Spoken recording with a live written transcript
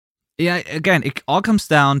Yeah, again, it all comes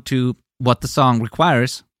down to what the song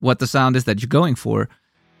requires, what the sound is that you're going for.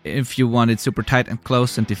 If you want it super tight and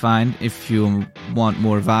close and defined, if you want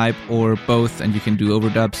more vibe, or both, and you can do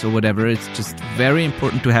overdubs or whatever. It's just very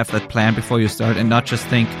important to have that plan before you start and not just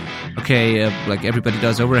think, okay, like everybody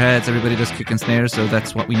does overheads, everybody does kick and snare, so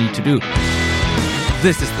that's what we need to do.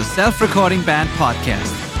 This is the Self-Recording Band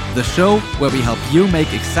Podcast, the show where we help you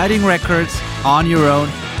make exciting records on your own,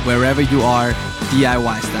 wherever you are,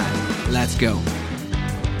 DIY style. Let's go.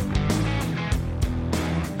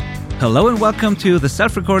 Hello and welcome to the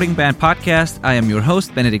Self-Recording Band Podcast. I am your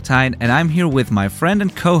host, Benedict Hein, and I'm here with my friend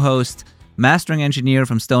and co-host, mastering engineer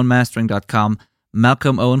from StoneMastering.com,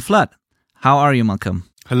 Malcolm Owen Flood. How are you, Malcolm?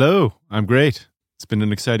 Hello, I'm great. It's been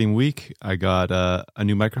an exciting week. I got a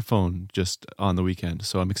new microphone just on the weekend,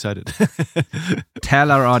 so I'm excited.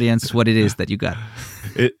 Tell our audience what it is that you got.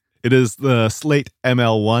 It is the Slate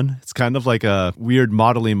ML1. It's kind of like a weird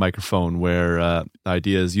modeling microphone where the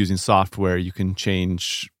idea is using software, you can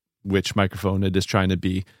change which microphone it is trying to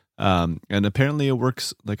be. And apparently it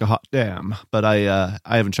works like a hot damn, but I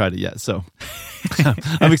haven't tried it yet, so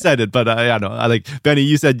I'm excited. But I don't know. I like Benny.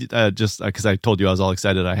 You said just because I told you I was all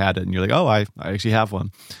excited I had it, and you're like, oh, I actually have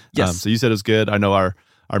one. Yes. So you said it was good. I know our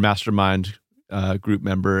mastermind group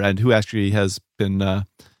member, and who actually has been a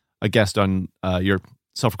guest on your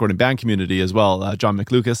self-recording band community as well, John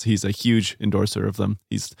McLucas. He's a huge endorser of them.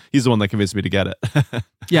 He's the one that convinced me to get it.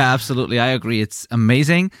 Yeah, absolutely. I agree. It's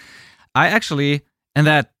amazing. I actually, and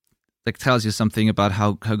that like tells you something about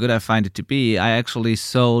how good I find it to be. I actually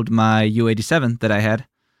sold my U87 that I had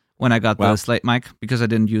when I got the Slate mic because I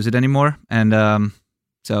didn't use it anymore, and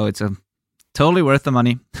so it's totally worth the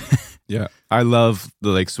money. Yeah, I love the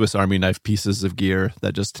like Swiss Army knife pieces of gear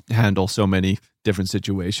that just handle so many different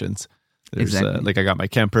situations. There's exactly. Like I got my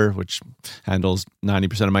Kemper, which handles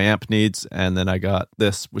 90% of my amp needs, and then I got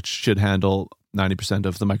this, which should handle 90%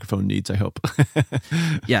 of the microphone needs, I hope.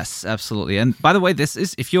 Yes, absolutely. And by the way, this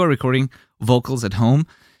is if you are recording vocals at home.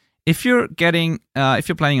 If you're planning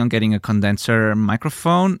on getting a condenser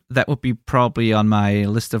microphone, that would be probably on my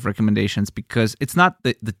list of recommendations because it's not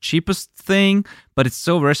the cheapest thing, but it's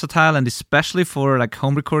so versatile, and especially for like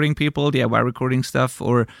home recording people, DIY recording stuff,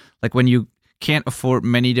 or like when you can't afford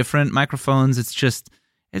many different microphones,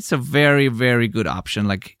 it's a very, very good option.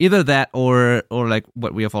 Like either that or like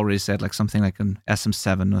what we have already said, like something like an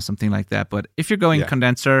SM7 or something like that. But if you're going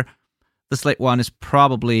condenser, the Slate one is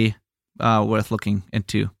probably worth looking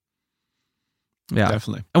into. Yeah,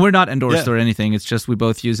 definitely. And we're not endorsed or anything. It's just we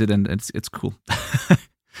both use it, and it's cool.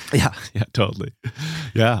 Yeah, totally.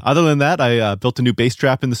 Yeah. Other than that, I built a new bass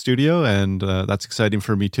trap in the studio, and that's exciting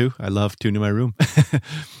for me too. I love tuning my room.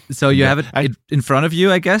 So you have it in front of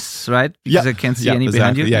you, I guess, right? Because I can't see any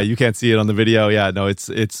behind you. Yeah, you can't see it on the video. Yeah, no, it's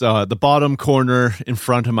the bottom corner in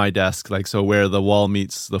front of my desk, like so where the wall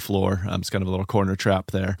meets the floor. It's kind of a little corner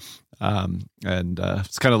trap there. And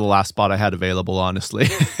it's kind of the last spot I had available, honestly.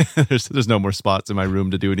 There's no more spots in my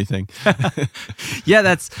room to do anything.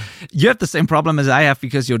 Yeah, you have the same problem as I have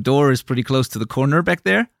because your door is pretty close to the corner back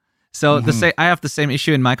there. So I have the same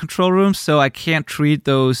issue in my control room, so I can't treat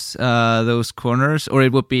those corners, or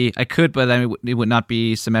it would be I could, but then it would not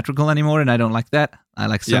be symmetrical anymore, and I don't like that. I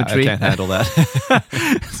like symmetry. Yeah, I can't handle that.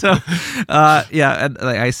 So,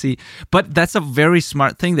 I see. But that's a very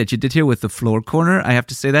smart thing that you did here with the floor corner. I have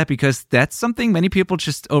to say that because that's something many people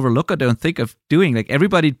just overlook or don't think of doing. Like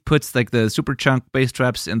everybody puts like the super chunk bass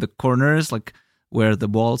traps in the corners, like where the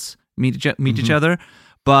walls meet each other,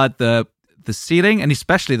 but the ceiling and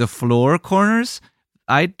especially the floor corners,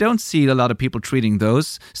 I don't see a lot of people treating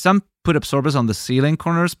those. Some put absorbers on the ceiling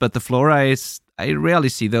corners, but the floor I rarely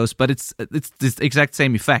see those. But it's the exact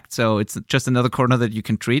same effect. So it's just another corner that you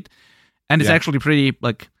can treat, and it's actually pretty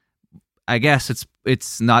like I guess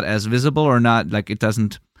it's not as visible or not like it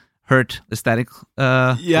doesn't hurt aesthetic.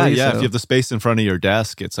 If you have the space in front of your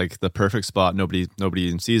desk, it's like the perfect spot. Nobody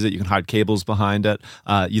even sees it. You can hide cables behind it.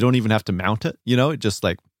 You don't even have to mount it. It just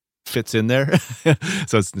like fits in there.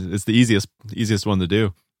 So it's the easiest one to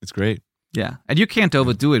do. It's great. Yeah, and you can't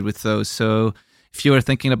overdo it with those. So if you are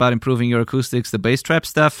thinking about improving your acoustics, the bass trap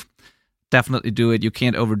stuff, definitely do it. You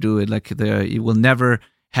can't overdo it. Like you will never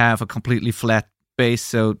have a completely flat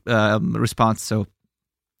bass response. So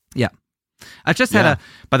yeah. I just had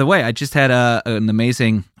an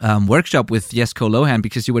amazing workshop with Jesko Lohan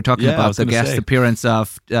because you were talking about the guest appearance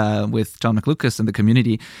of with John McLucas in the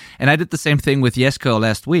community, and I did the same thing with Jesko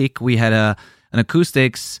last week. We had an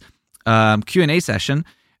acoustics Q&A session,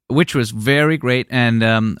 which was very great, and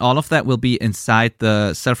all of that will be inside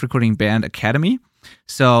the Self-Recording Band Academy.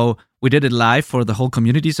 So we did it live for the whole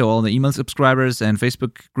community, so all the email subscribers and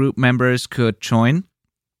Facebook group members could join.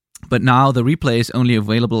 But now the replay is only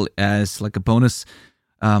available as like a bonus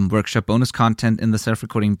workshop, bonus content in the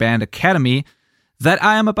Self-Recording Band Academy that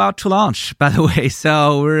I am about to launch, by the way.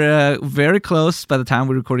 So we're very close. By the time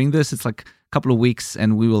we're recording this, it's like a couple of weeks,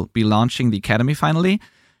 and we will be launching the Academy finally.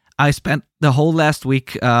 I spent the whole last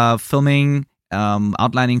week filming,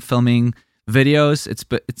 outlining, filming videos.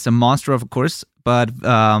 It's a monster of a course, but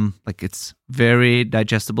like it's very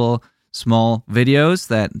digestible, small videos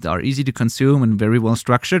that are easy to consume and very well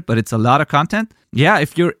structured, but it's a lot of content. Yeah,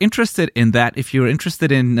 if you're interested in that, if you're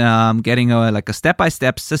interested in getting a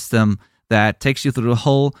step-by-step system that takes you through the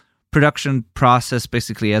whole production process,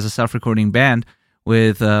 basically as a self-recording band,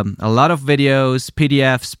 with a lot of videos,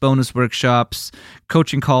 PDFs, bonus workshops,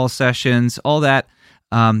 coaching call sessions, all that,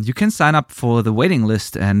 you can sign up for the waiting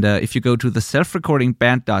list. And if you go to the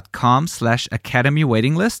selfrecordingband.com/academy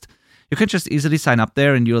waiting list, you can just easily sign up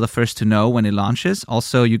there, and you're the first to know when it launches.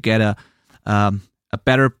 Also, you get a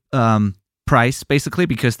better price, basically,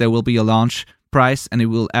 because there will be a launch price,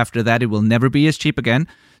 and after that, it will never be as cheap again.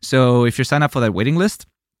 So if you sign up for that waiting list,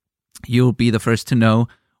 you'll be the first to know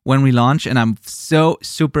when we launch, and I'm so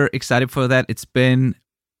super excited for that. It's been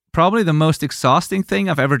probably the most exhausting thing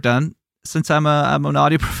I've ever done since I'm an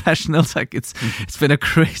audio professional. It's been a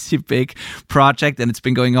crazy big project, and it's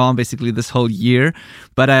been going on basically this whole year.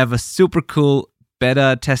 But I have a super cool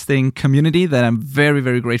beta testing community that I'm very,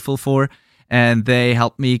 very grateful for, and they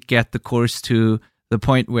helped me get the course to the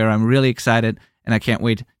point where I'm really excited, and I can't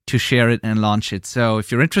wait to share it and launch it. So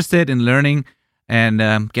if you're interested in learning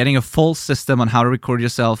and getting a full system on how to record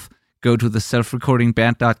yourself, go to the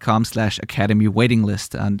selfrecordingband.com/academy waiting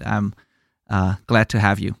list, and I'm glad to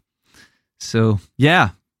have you. So yeah,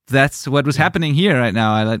 that's what was happening here right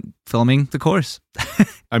now. I like filming the course.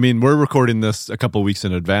 I mean, we're recording this a couple of weeks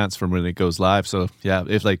in advance from when it goes live. So yeah,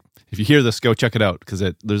 if you hear this, go check it out, because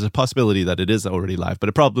there's a possibility that it is already live, but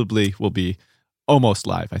it probably will be almost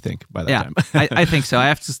live, I think, by that time. I think so. I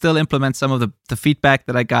have to still implement some of the feedback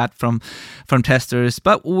that I got from testers,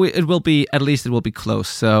 but it will be close.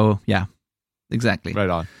 So yeah, exactly. Right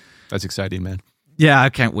on. That's exciting, man. Yeah, I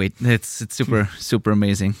can't wait. It's super, super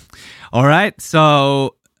amazing. All right.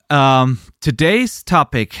 So today's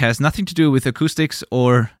topic has nothing to do with acoustics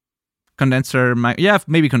or condenser.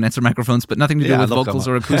 Maybe condenser microphones, but nothing to do with vocals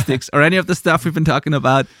or acoustics or any of the stuff we've been talking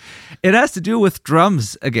about. It has to do with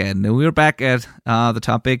drums again. We're back at the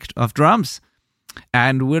topic of drums.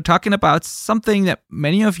 And we're talking about something that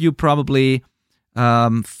many of you probably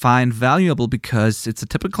find valuable, because it's a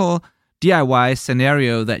typical DIY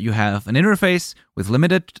scenario that you have an interface with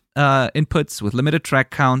limited inputs, with limited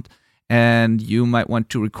track count, and you might want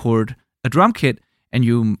to record a drum kit,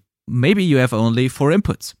 and maybe you have only 4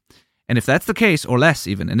 inputs. And if that's the case, or less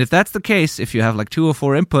even, and if that's the case, if you have like 2 or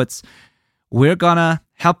 4 inputs, we're gonna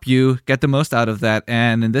help you get the most out of that.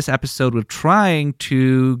 And in this episode, we're trying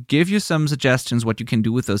to give you some suggestions what you can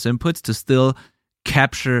do with those inputs to still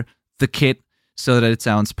capture the kit so that it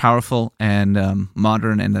sounds powerful and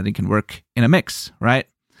modern, and that it can work in a mix, right?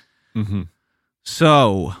 Mm-hmm.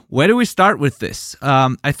 So where do we start with this?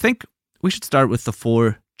 I think we should start with the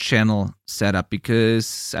 4-channel setup,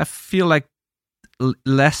 because I feel like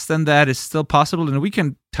less than that is still possible, and we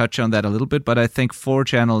can touch on that a little bit, but I think 4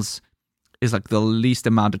 channels is like the least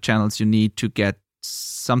amount of channels you need to get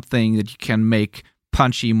something that you can make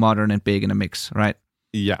punchy, modern, and big in a mix, right?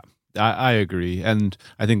 Yeah. I agree, and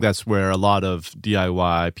I think that's where a lot of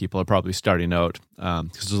DIY people are probably starting out,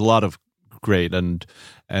 because there's a lot of great and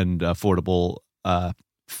affordable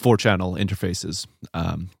 4-channel interfaces.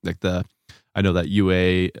 I know that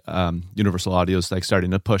UA Universal Audio is like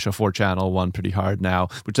starting to push a 4-channel one pretty hard now,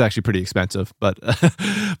 which is actually pretty expensive, but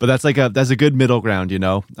that's a good middle ground,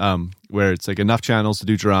 where it's like enough channels to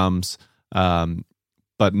do drums,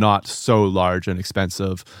 but not so large and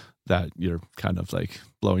expensive that you're kind of like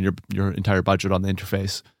blowing your entire budget on the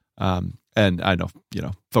interface. And I know,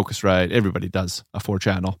 Focusrite, everybody does a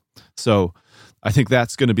 4-channel. So I think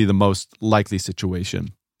that's going to be the most likely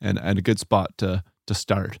situation and a good spot to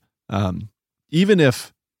start. Even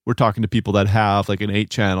if we're talking to people that have like an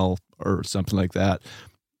 8-channel or something like that,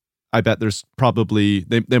 I bet there's probably,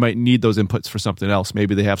 they might need those inputs for something else.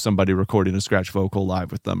 Maybe they have somebody recording a scratch vocal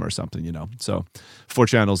live with them or something, So 4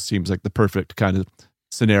 channels seems like the perfect kind of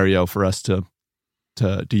scenario for us to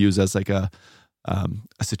use as like a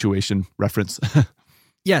situation reference.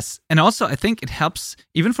 Yes, and also I think it helps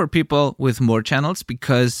even for people with more channels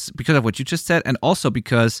because of what you just said, and also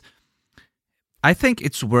because I think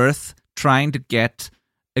it's worth trying to get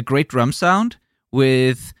a great drum sound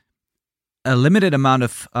with a limited amount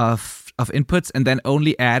of inputs and then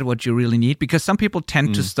only add what you really need, because some people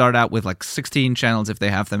tend to start out with like 16 channels if they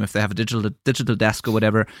have them, if they have a digital desk or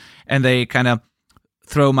whatever, and they kind of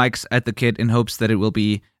throw mics at the kit in hopes that it will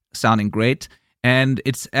be sounding great. And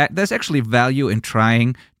there's actually value in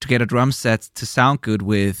trying to get a drum set to sound good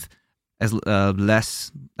with as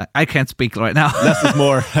less. I can't speak right now. Less is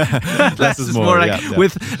more. Less is more. Like, yeah.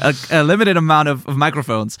 With a limited amount of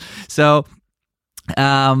microphones. So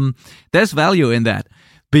there's value in that,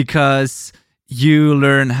 because you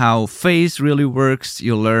learn how phase really works.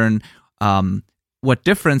 You learn what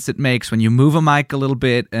difference it makes when you move a mic a little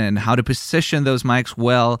bit and how to position those mics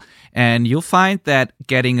well. And you'll find that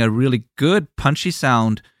getting a really good punchy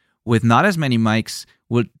sound with not as many mics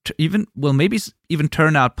will maybe even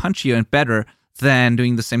turn out punchier and better than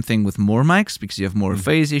doing the same thing with more mics, because you have more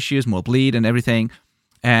phase issues, more bleed and everything.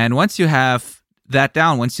 And once you have that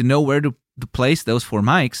down, once you know where to place those 4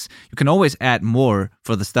 mics, you can always add more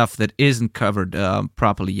for the stuff that isn't covered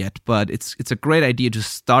properly yet. But it's a great idea to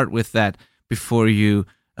start with that before you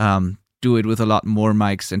do it with a lot more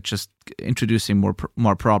mics and just introducing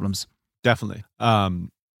more problems. Definitely.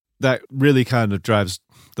 That really kind of drives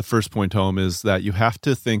the first point home, is that you have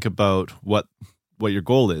to think about what your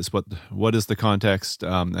goal is, what is the context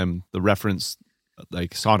and the reference,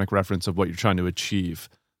 like sonic reference of what you're trying to achieve.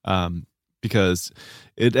 Because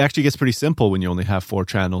it actually gets pretty simple when you only have 4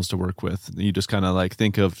 channels to work with. You just kind of like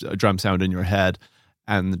think of a drum sound in your head,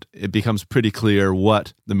 and it becomes pretty clear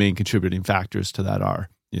what the main contributing factors to that are.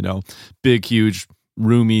 You know, big, huge,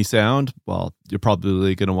 roomy sound. Well, you're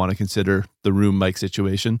probably going to want to consider the room mic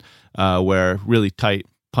situation, where really tight,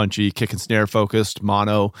 punchy, kick and snare focused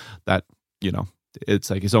mono. That, you know, it's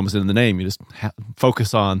like it's almost in the name. You just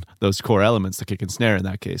focus on those core elements, the kick and snare in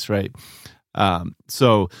that case, right?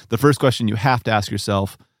 So the first question you have to ask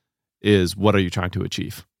yourself is, what are you trying to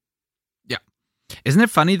achieve? Isn't it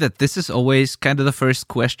funny that this is always kind of the first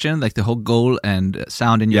question, like the whole goal and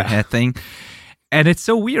sound in your head thing? And it's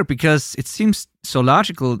so weird because it seems so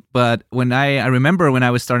logical, but when I remember when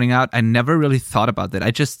I was starting out, I never really thought about that.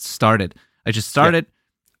 I just started,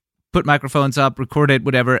 put microphones up, recorded,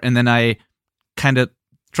 whatever, and then I kind of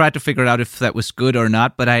tried to figure out if that was good or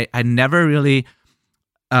not, but I never really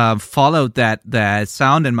followed that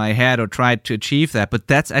sound in my head or tried to achieve that. But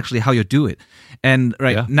that's actually how you do it. And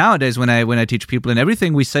nowadays, when I teach people, and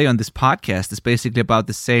everything we say on this podcast is basically about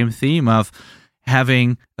the same theme of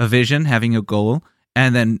having a vision, having a goal,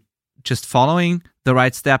 and then just following the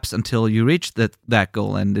right steps until you reach that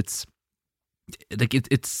goal. And it's like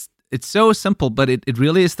it's so simple, but it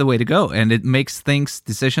really is the way to go, and it makes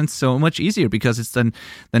decisions so much easier, because it's then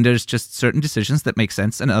there's just certain decisions that make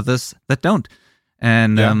sense and others that don't.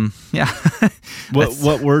 And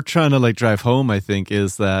what we're trying to like drive home, I think,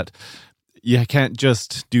 is that you can't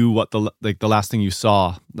just do what the last thing you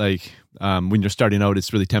saw. Like when you're starting out,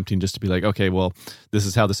 it's really tempting just to be like, okay, well, this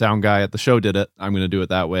is how the sound guy at the show did it. I'm going to do it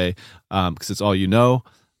that way because it's all you know,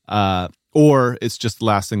 or it's just the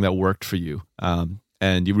last thing that worked for you.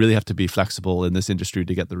 And you really have to be flexible in this industry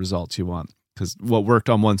to get the results you want, because what worked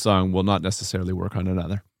on one song will not necessarily work on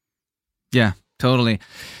another. Yeah, totally.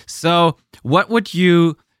 So what would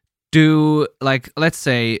you do? Like, let's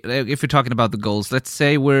say, if you're talking about the goals, let's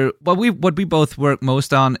say what we both work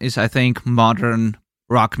most on is, I think, modern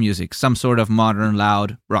rock music, some sort of modern,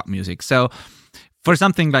 loud rock music. So for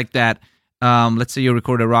something like that, let's say you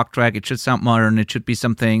record a rock track, it should sound modern. It should be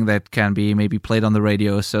something that can be maybe played on the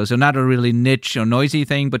radio. So not a really niche or noisy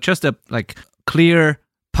thing, but just a like clear,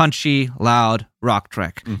 punchy, loud rock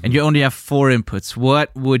track. Mm-hmm. And you only have 4 inputs.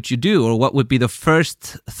 What would you do, or what would be the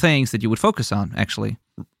first things that you would focus on, actually?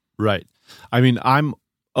 Right. I mean, I'm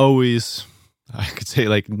always, I could say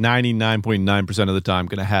like 99.9% of the time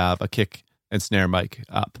going to have a kick and snare mic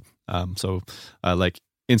up. So like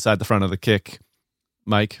inside the front of the kick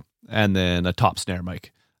mic, and then a top snare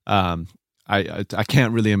mic. I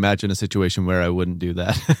can't really imagine a situation where I wouldn't do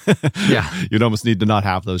that. Yeah. You'd almost need to not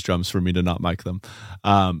have those drums for me to not mic them.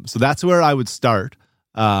 So that's where I would start.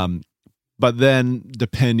 But then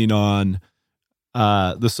depending on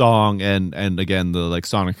the song and again, the like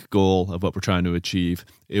sonic goal of what we're trying to achieve,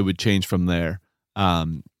 it would change from there.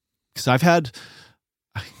 Because I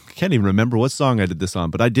can't even remember what song I did this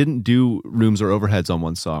on, but I didn't do rooms or overheads on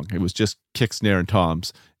one song. It was just kick, snare, and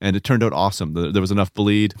toms, and it turned out awesome. There was enough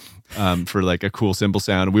bleed for like a cool cymbal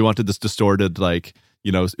sound. We wanted this distorted, like,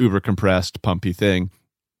 you know, uber compressed, pumpy thing,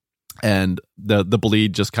 and the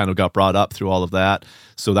bleed just kind of got brought up through all of that.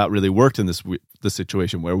 So that really worked in this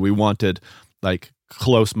situation where we wanted like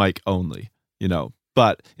close mic only, you know.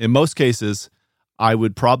 But in most cases, I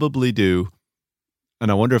would probably do,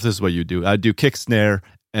 and I wonder if this is what you do, I'd do kick, snare,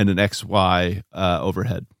 and an XY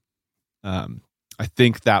overhead. I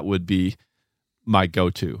think that would be my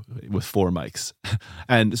go-to with 4 mics.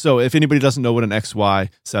 And so if anybody doesn't know what an XY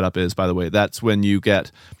setup is, by the way, that's when you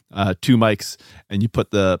get 2 mics and you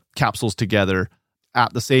put the capsules together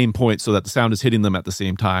at the same point so that the sound is hitting them at the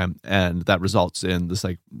same time, and that results in this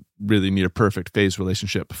like really near perfect phase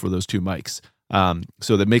relationship for those 2 mics.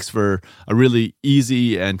 So that makes for a really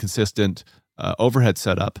easy and consistent overhead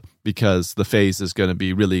setup, because the phase is going to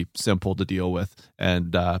be really simple to deal with,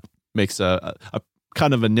 and makes a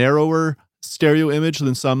kind of a narrower stereo image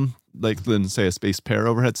than say a space pair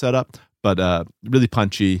overhead setup, but really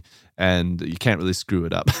punchy, and you can't really screw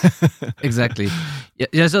it up. Exactly.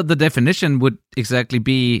 Yeah. So the definition would exactly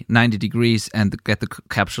be 90 degrees and get the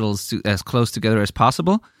capsules as close together as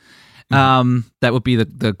possible. That would be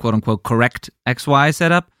the quote unquote correct XY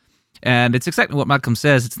setup. And it's exactly what Malcolm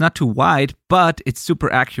says. It's not too wide, but it's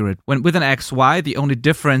super accurate. With an XY, the only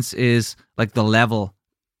difference is like the level,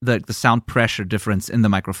 the sound pressure difference in the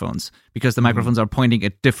microphones, because the microphones are pointing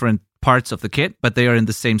at different parts of the kit, but they are in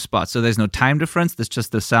the same spot. So there's no time difference. There's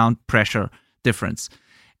just the sound pressure difference.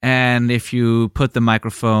 And if you put the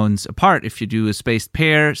microphones apart, if you do a spaced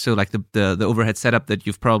pair, so like the overhead setup that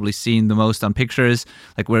you've probably seen the most on pictures,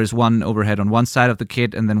 like where there's one overhead on one side of the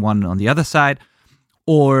kit and then one on the other side,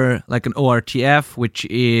 or like an ORTF, which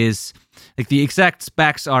is like the exact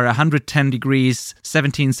specs are 110 degrees,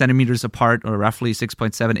 17 centimeters apart, or roughly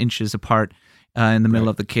 6.7 inches apart in the middle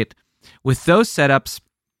of the kit. With those setups,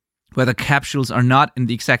 where the capsules are not in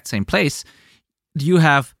the exact same place, you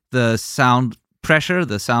have the sound pressure,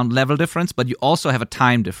 the sound level difference, but you also have a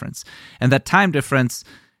time difference. And that time difference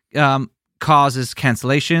causes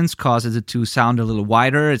cancellations, causes it to sound a little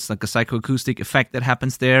wider. It's like a psychoacoustic effect that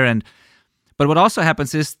happens there. But what also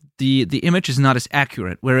happens is the image is not as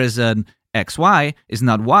accurate, whereas an XY is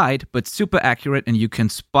not wide, but super accurate, and you can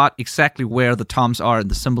spot exactly where the toms are and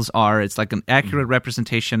the cymbals are. It's like an accurate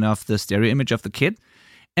representation of the stereo image of the kit.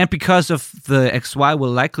 And because of the XY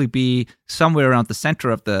will likely be somewhere around the center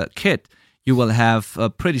of the kit, you will have a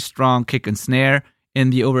pretty strong kick and snare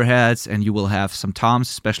in the overheads, and you will have some toms,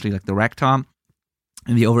 especially like the rack tom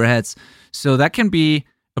in the overheads. So that can be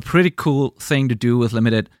a pretty cool thing to do with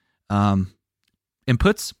limited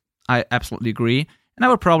inputs. I absolutely agree. And I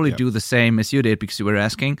would probably do the same as you did, because you were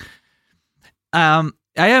asking. I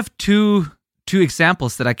have two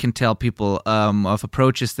examples that I can tell people of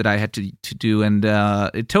approaches that I had to do, and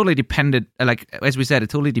it totally depended. Like as we said, it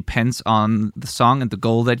totally depends on the song and the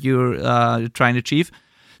goal that you're trying to achieve.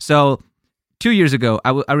 So 2 years ago,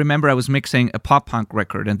 I remember I was mixing a pop punk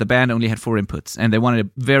record, and the band only had 4 inputs, and they wanted a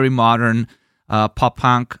very modern pop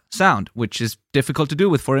punk sound, which is difficult to do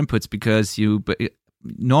with 4 inputs, because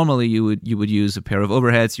normally you would use a pair of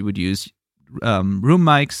overheads, you would use room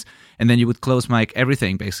mics, and then you would close mic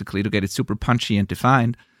everything basically to get it super punchy and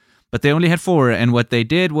defined. But they only had 4, and what they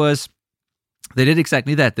did was they did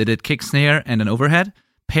exactly that. They did kick, snare, and an overhead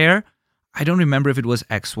pair. I don't remember if it was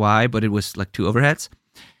XY, but it was like 2 overheads.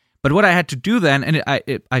 But what I had to do then, and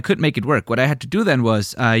I couldn't make it work. What I had to do then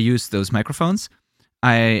was I used those microphones.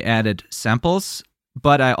 I added samples,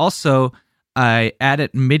 but I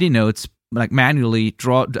added MIDI notes, like manually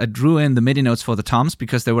I drew in the MIDI notes for the toms,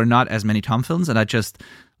 because there were not as many tom films, and I just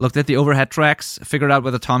looked at the overhead tracks, figured out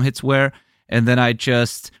where the tom hits were, and then I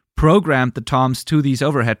just programmed the toms to these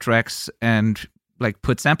overhead tracks and like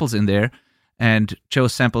put samples in there and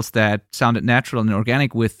chose samples that sounded natural and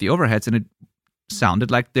organic with the overheads, and it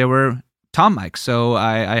sounded like they were tom mics. So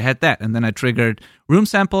I had that, and then I triggered room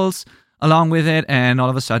samples along with it, and all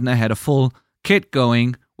of a sudden I had a full kit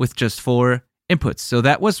going with just 4 inputs. So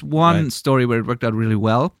that was one story where it worked out really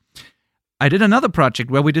well. I did another project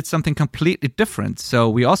where we did something completely different. So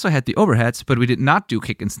we also had the overheads, but we did not do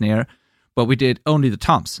kick and snare, but we did only the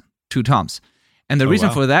toms, 2 toms. And the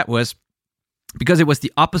reason for that was because it was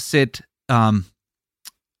the opposite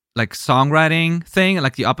like songwriting thing,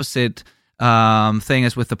 like the opposite thing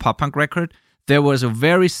as with the pop punk record. There was a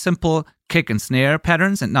very simple kick and snare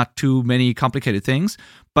patterns and not too many complicated things,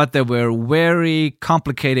 but there were very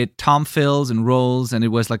complicated tom fills and rolls, and it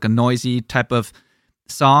was like a noisy type of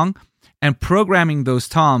song. And programming those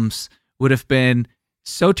toms would have been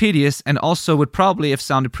so tedious, and also would probably have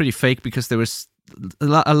sounded pretty fake, because there was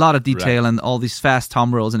a lot of detail and all these fast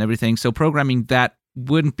tom rolls and everything. So programming that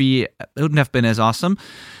wouldn't have been as awesome.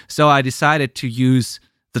 So I decided to use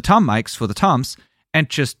the tom mics for the toms and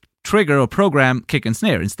just trigger or program kick and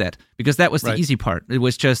snare instead, because that was the easy part. It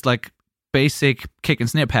was just like basic kick and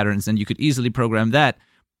snare patterns, and you could easily program that,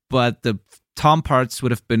 but the tom parts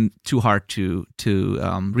would have been too hard to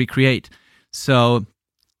recreate. So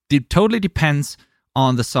it totally depends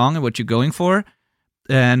on the song and what you're going for.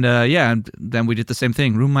 And and then we did the same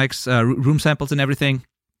thing, room mics, room samples and everything.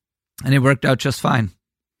 And it worked out just fine.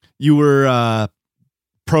 You were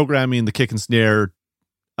programming the kick and snare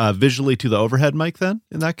visually to the overhead mic then,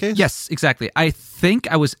 in that case? Yes, exactly. I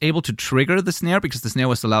think I was able to trigger the snare because the snare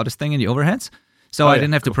was the loudest thing in the overheads. So I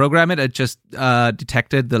didn't have to program it. It just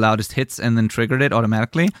detected the loudest hits and then triggered it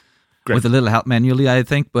automatically. Great. With a little help manually, I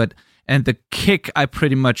think. And the kick, I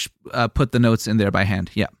pretty much put the notes in there by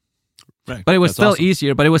hand. Yeah. Right. But it was still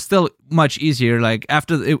easier. But it was still much easier. Like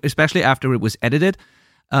especially after it was edited.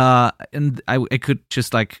 And I could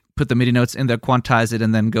just like put the MIDI notes in there, quantize it,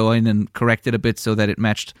 and then go in and correct it a bit so that it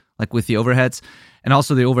matched like with the overheads. And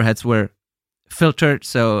also the overheads were filtered,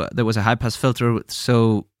 so there was a high pass filter,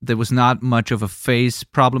 so there was not much of a phase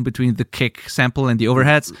problem between the kick sample and the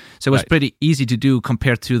overheads. So it was pretty easy to do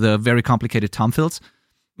compared to the very complicated tom fills.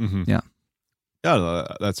 Mm-hmm. Yeah,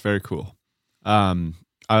 that's very cool.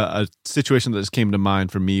 A situation that just came to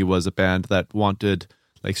mind for me was a band that wanted,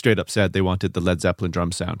 like straight up said they wanted the Led Zeppelin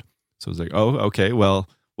drum sound. So I was like, oh, okay, well,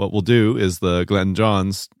 what we'll do is the Glenn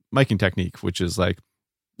Johns miking technique, which is like,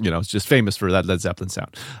 it's just famous for that Led Zeppelin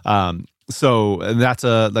sound. And that's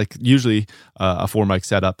usually a 4 mic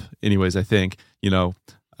setup anyways, I think.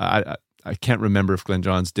 I can't remember if Glenn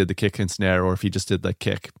Johns did the kick and snare or if he just did the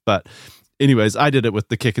kick. But anyways, I did it with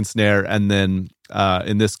the kick and snare. And then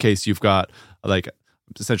in this case, you've got like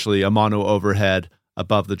essentially a mono overhead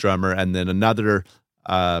above the drummer and then another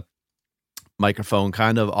microphone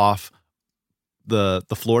kind of off the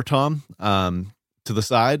floor tom to the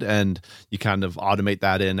side, and you kind of automate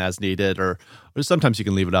that in as needed, or sometimes you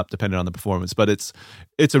can leave it up depending on the performance. But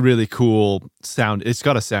it's a really cool sound. It's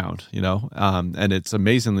got a sound, and it's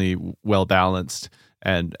amazingly well balanced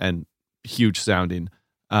and huge sounding.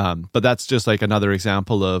 But that's just like another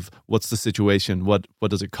example of what's the situation, what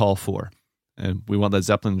does it call for? And we want Led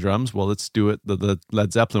Zeppelin drums. Well, let's do it the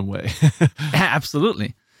Led Zeppelin way.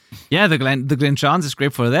 Absolutely. Yeah, the Glenn Johns is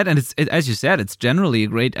great for that, and it's as you said, it's generally a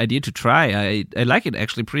great idea to try. I like it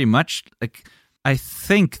actually pretty much. Like I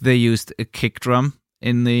think they used a kick drum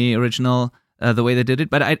in the original, the way they did it,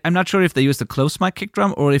 but I'm not sure if they used a close mic kick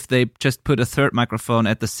drum or if they just put a third microphone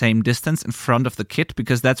at the same distance in front of the kit,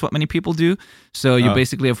 because that's what many people do. So you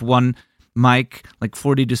basically have one mic like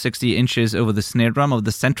 40 to 60 inches over the snare drum, of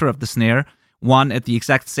the center of the snare, one at the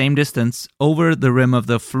exact same distance over the rim of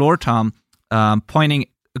the floor tom, pointing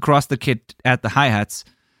across the kit at the hi-hats,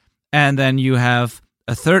 and then you have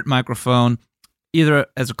a third microphone either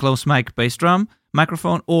as a close mic bass drum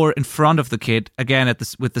microphone or in front of the kit, again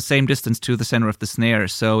with the same distance to the center of the snare,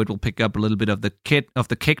 so it will pick up a little bit of the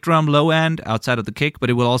kick drum low end outside of the kick, but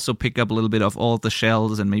it will also pick up a little bit of all the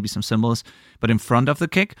shells and maybe some cymbals, but in front of the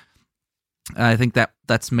kick. I think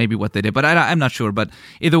that's maybe what they did, but I'm not sure. But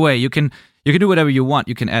either way, you can do whatever you want.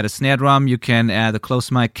 You can add a snare drum, you can add a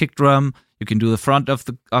close mic kick drum, you can do the front of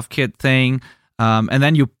the kit thing, and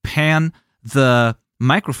then you pan the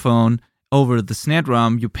microphone over the snare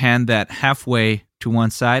drum. You pan that halfway to one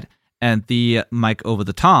side, and the mic over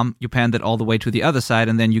the tom, you pan that all the way to the other side,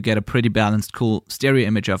 and then you get a pretty balanced, cool stereo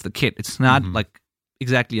image of the kit. It's not like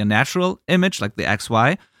exactly a natural image like the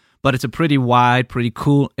XY, but it's a pretty wide, pretty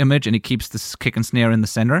cool image, and it keeps this kick and snare in the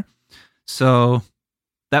center. So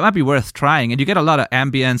that might be worth trying. And you get a lot of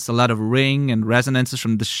ambience, a lot of ring and resonances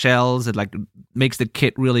from the shells. It like makes the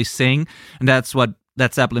kit really sing. And that's what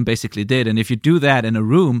Led Zeppelin basically did. And if you do that in a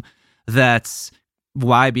room that's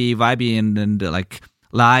vibey and like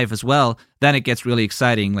live as well, then it gets really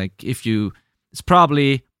exciting. Like it's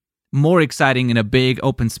probably more exciting in a big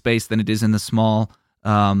open space than it is in a small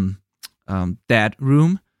dead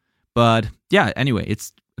room. But yeah, anyway,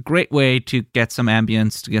 it's a great way to get some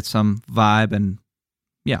ambience, to get some vibe, and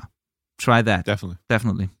yeah, try that.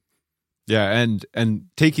 Definitely. Yeah, and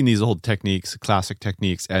taking these old techniques, classic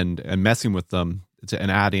techniques, and messing with them and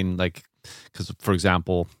adding, like, because for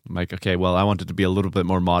example, like, okay, well, I wanted to be a little bit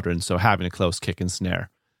more modern, so having a close kick and snare,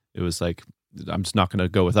 it was like, I'm just not going to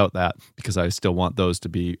go without that because I still want those to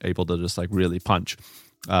be able to just like really punch.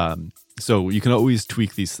 So you can always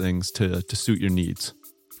tweak these things to suit your needs.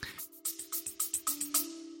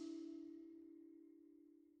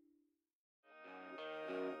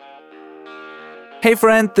 Hey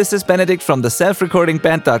friend, this is Benedict from the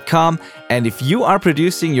selfrecordingband.com, and if you are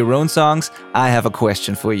producing your own songs, I have a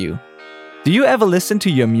question for you. Do you ever listen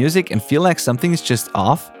to your music and feel like something is just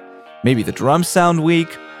off? Maybe the drums sound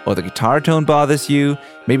weak, or the guitar tone bothers you,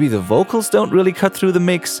 maybe the vocals don't really cut through the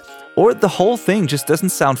mix, or the whole thing just doesn't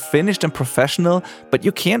sound finished and professional, but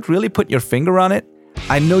you can't really put your finger on it?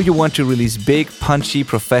 I know you want to release big, punchy,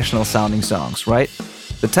 professional sounding songs, right?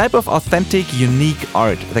 The type of authentic, unique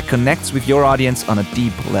art that connects with your audience on a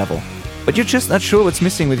deep level. but you're just not sure what's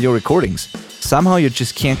missing with your recordings. Somehow you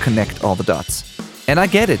just can't connect all the dots. And I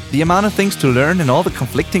get it, the amount of things to learn and all the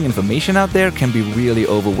conflicting information out there can be really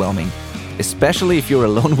overwhelming. Especially if you're a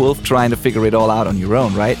lone wolf trying to figure it all out on your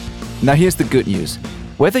own, right? Now here's the good news.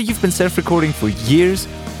 Whether you've been self-recording for years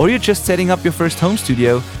or you're just setting up your first home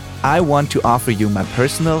studio, I want to offer you my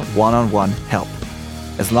personal one-on-one help.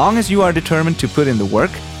 As long as you are determined to put in the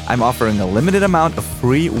work, I'm offering a limited amount of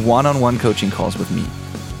free one-on-one coaching calls with me.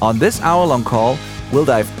 On this hour-long call, we'll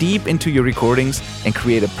dive deep into your recordings and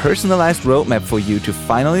create a personalized roadmap for you to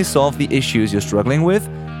finally solve the issues you're struggling with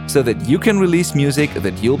so that you can release music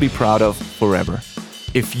that you'll be proud of forever.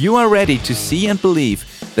 If you are ready to see and believe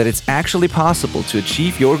that it's actually possible to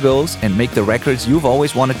achieve your goals and make the records you've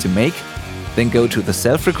always wanted to make, then go to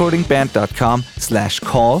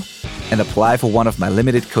theselfrecordingband.com/call and apply for one of my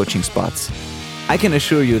limited coaching spots. I can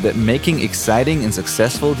assure you that making exciting and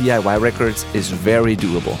successful DIY records is very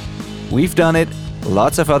doable. We've done it,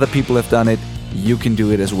 lots of other people have done it, you can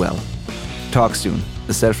do it as well. Talk soon,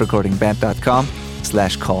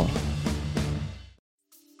 theselfrecordingband.com/call.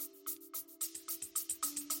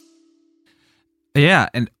 Yeah,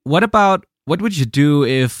 and what would you do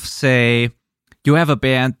if, say, you have a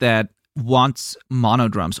band that wants mono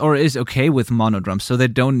drums or is okay with mono drums, so they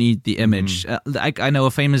don't need the image? I know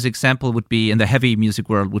a famous example would be in the heavy music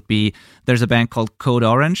world would be there's a band called Code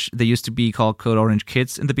Orange. They used to be called Code Orange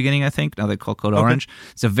Kids in the beginning, I think. Now they're called Code Orange.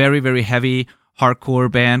 It's a very, very heavy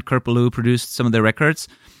hardcore band. Kurt Ballou produced some of their records.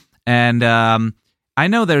 And I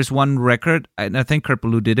know there's one record, and I think Kurt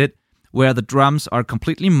Ballou did it, where the drums are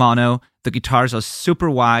completely mono, the guitars are super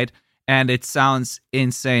wide, and it sounds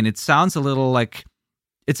insane. It sounds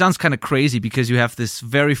kind of crazy because you have this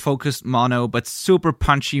very focused mono, but super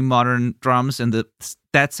punchy modern drums in the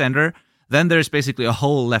dead center. Then there's basically a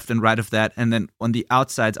hole left and right of that, and then on the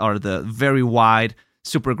outsides are the very wide,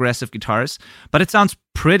 super aggressive guitars. But it sounds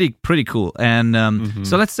pretty cool. And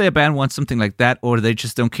so let's say a band wants something like that, or they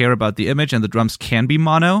just don't care about the image and the drums can be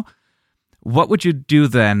mono. What would you do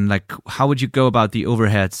then? Like, how would you go about the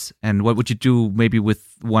overheads? And what would you do maybe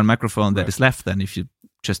with one microphone that is left then if you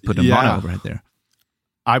just put a mono overhead there?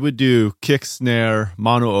 I would do kick, snare,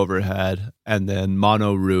 mono overhead, and then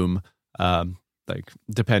mono room, like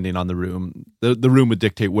depending on the room. The room would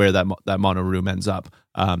dictate where that mono room ends up.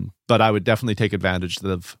 But I would definitely take advantage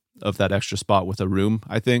of that extra spot with a room,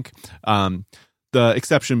 I think. The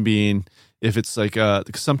exception being if it's like,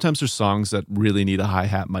 because sometimes there's songs that really need a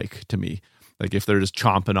hi-hat mic to me. Like if they're just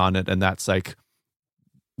chomping on it and that's like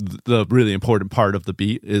the really important part of the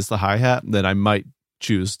beat is the hi-hat, then I might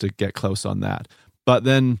choose to get close on that. But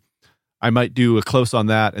then I might do a close on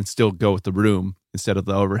that and still go with the room instead of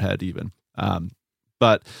the overhead even.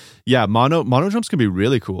 But yeah, mono drums can be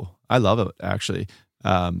really cool. I love it actually.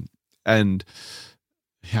 And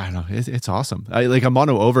yeah, I know it's awesome. I like a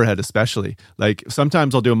mono overhead especially. Like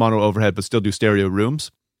sometimes I'll do a mono overhead but still do stereo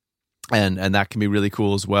rooms. And that can be really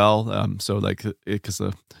cool as well. So like, because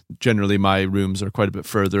generally my rooms are quite a bit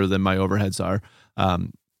further than my overheads are.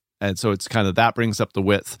 And so it's kind of, that brings up the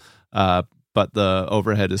width. But the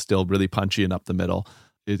overhead is still really punchy and up the middle.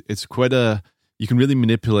 It's quite you can really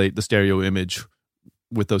manipulate the stereo image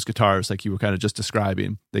with those guitars like you were kind of just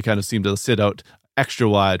describing. They kind of seem to sit out extra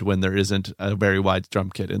wide when there isn't a very wide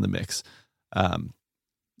drum kit in the mix.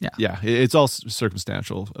 Yeah, it's all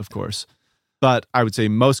circumstantial, of course. But I would say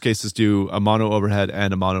most cases do a mono overhead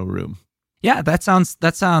and a mono room. Yeah, that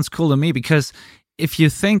sounds cool to me, because if you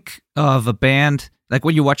think of a band, like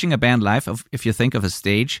when you're watching a band live, if you think of a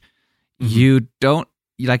stage, you don't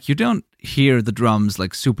hear the drums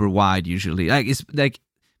like super wide usually. Like it's like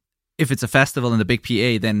if it's a festival and a big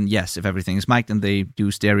PA, then yes, if everything is mic'd and they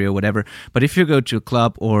do stereo, whatever. But if you go to a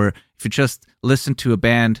club or if you just listen to a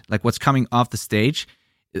band, like what's coming off the stage,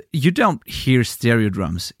 you don't hear stereo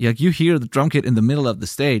drums. Like you hear the drum kit in the middle of the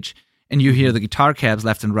stage and you hear the guitar cabs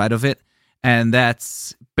left and right of it. And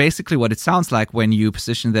that's basically what it sounds like when you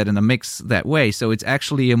position that in a mix that way. So it's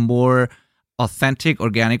actually a more authentic,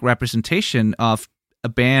 organic representation of a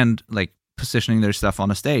band like positioning their stuff on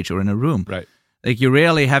a stage or in a room. Right. Like you're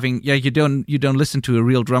rarely having, you don't listen to a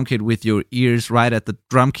real drum kit with your ears right at the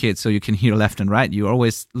drum kit so you can hear left and right. You're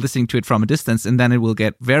always listening to it from a distance, and then it will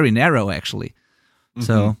get very narrow actually.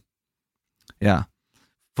 So, yeah,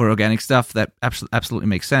 for organic stuff, that absolutely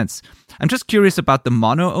makes sense. I'm just curious about the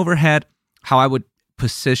mono overhead, how I would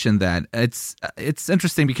position that. It's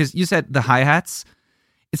interesting because you said the hi-hats.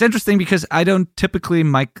 It's interesting because I don't typically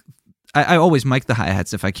mic. I always mic the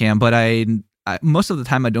hi-hats if I can, but I most of the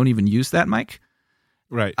time I don't even use that mic.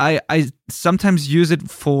 Right. I sometimes use it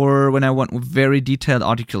for when I want very detailed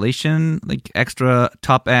articulation, like extra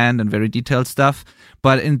top end and very detailed stuff.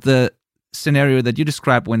 But in the scenario that you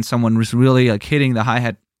described when someone was really like hitting the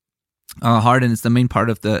hi-hat hard and it's the main part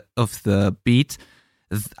of the beat,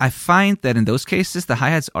 I find that in those cases the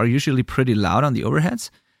hi-hats are usually pretty loud on the overheads.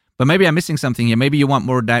 But maybe I'm missing something here. Maybe you want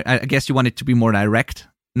more. I guess you want it to be more direct,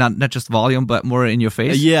 not just volume, but more in your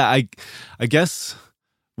face. Yeah, I guess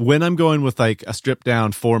when I'm going with like a stripped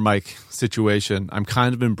down 4-mic situation, I'm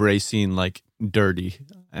kind of embracing like dirty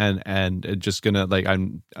and just gonna like,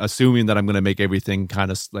 I'm assuming that I'm gonna make everything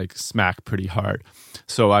kind of like smack pretty hard.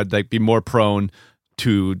 So I'd like be more prone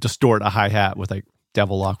to distort a hi-hat with like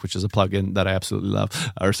Devil Lock, which is a plugin that I absolutely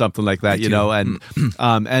love, or something like that, you know.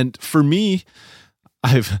 And for me,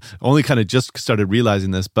 I've only kind of just started realizing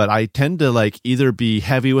this, but I tend to like either be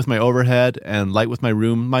heavy with my overhead and light with my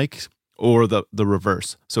room mic, or the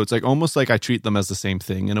reverse. So it's like almost like I treat them as the same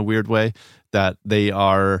thing in a weird way, that they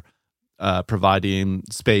are providing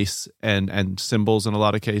space and cymbals in a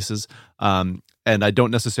lot of cases. And I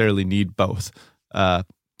don't necessarily need both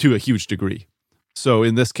to a huge degree. So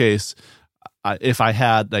in this case, if I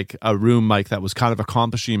had like a room mic that was kind of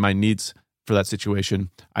accomplishing my needs for that situation,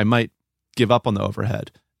 I might give up on the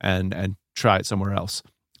overhead and try it somewhere else.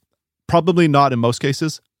 Probably not in most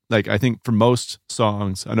cases. Like I think for most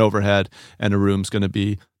songs, an overhead and a room's going to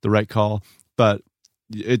be the right call, but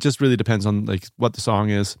it just really depends on like what the song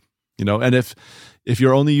is, you know. And if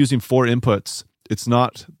you're only using 4 inputs, it's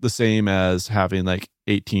not the same as having like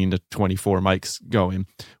 18 to 24 mics going.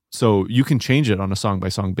 So you can change it on a song by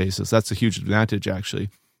song basis. That's a huge advantage actually,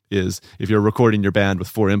 is if you're recording your band with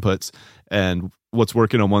 4 inputs and what's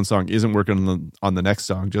working on one song isn't working on the next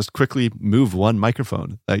song, just quickly move one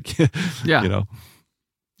microphone. Like, yeah, you know,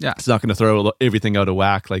 yeah, it's not going to throw everything out of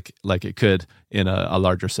whack like it could in a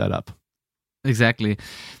larger setup. Exactly.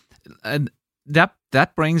 And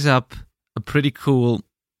that brings up a pretty cool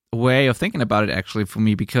way of thinking about it actually for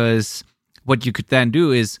me, because what you could then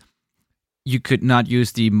do is you could not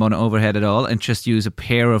use the mono overhead at all and just use a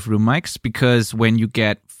pair of room mics, because when you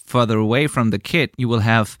get further away from the kit, you will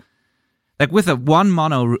have, like with a one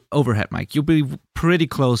mono overhead mic, you'll be pretty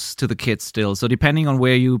close to the kit still. So depending on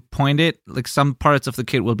where you point it, like some parts of the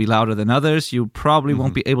kit will be louder than others. You probably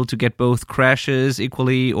won't be able to get both crashes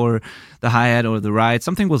equally, or the hi-hat or the ride.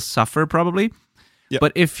 Something will suffer probably. Yep.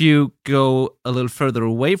 But if you go a little further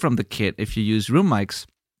away from the kit, if you use room mics,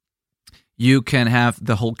 you can have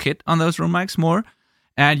the whole kit on those room mics more.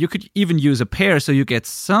 And you could even use a pair so you get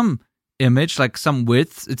some image, like some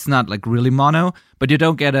width. It's not like really mono, but you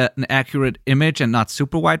don't get an accurate image and not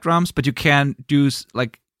super wide drums, but you can do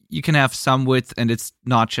like, you can have some width and it's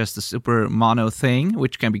not just a super mono thing,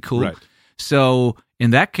 which can be cool. Right. So in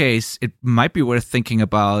that case, it might be worth thinking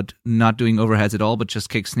about not doing overheads at all, but just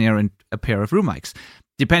kick, snare, and a pair of room mics,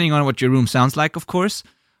 depending on what your room sounds like, of course.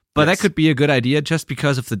 But that could be a good idea just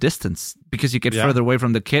because of the distance, because you get further away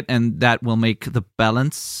from the kit and that will make the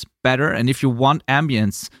balance better. And if you want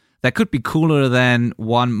ambience, that could be cooler than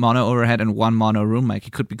one mono overhead and one mono room mic.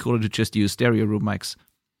 It could be cooler to just use stereo room mics.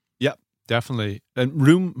 Yep, definitely. And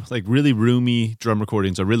really roomy drum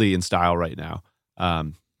recordings are really in style right now.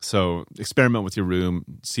 So experiment with your room,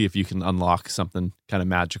 see if you can unlock something kind of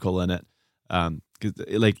magical in it. 'Cause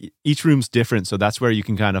like each room's different, so that's where you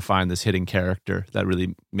can kind of find this hidden character that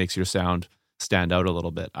really makes your sound stand out a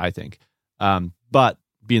little bit, I think. But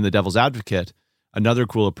being the devil's advocate, another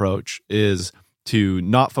cool approach is to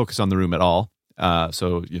not focus on the room at all.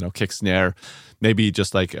 So, you know, kick, snare, maybe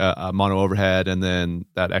just like a mono overhead, and then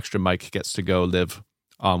that extra mic gets to go live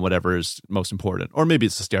on whatever is most important. Or maybe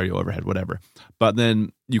it's a stereo overhead, whatever. But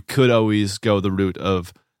then you could always go the route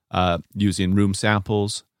of using room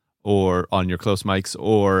samples or on your close mics,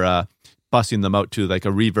 or busting them out to like a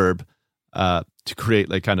reverb to create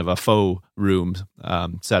like kind of a faux room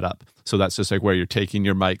setup. So that's just like where you're taking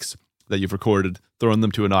your mics that you've recorded, throwing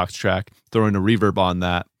them to an aux track, throwing a reverb on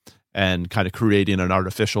that, and kind of creating an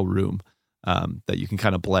artificial room that you can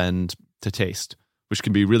kind of blend to taste, which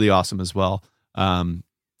can be really awesome as well.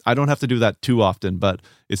 I don't have to do that too often, but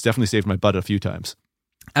it's definitely saved my butt a few times.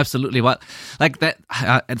 Absolutely. Well, like that,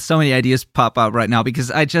 so many ideas pop up right now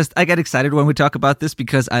because I get excited when we talk about this,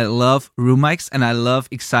 because I love room mics and I love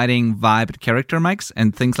exciting vibe character mics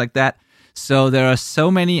and things like that. So there are so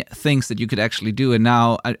many things that you could actually do. And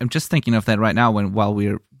now I'm just thinking of that right now while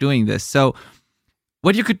we're doing this. So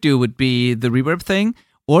what you could do would be the reverb thing,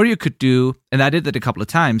 or you could do, and I did that a couple of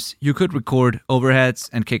times, you could record overheads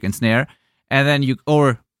and kick and snare, and then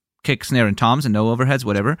or kick, snare, and toms and no overheads,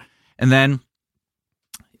 whatever. And then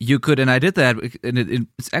you could, and I did that, and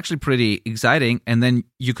it's actually pretty exciting. And then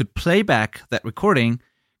you could play back that recording,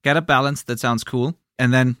 get a balance that sounds cool,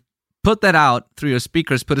 and then put that out through your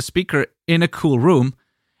speakers, put a speaker in a cool room,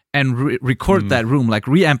 and record that room, like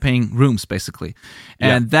reamping rooms basically.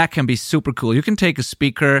 And that can be super cool. You can take a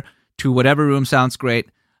speaker to whatever room sounds great,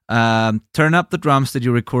 turn up the drums that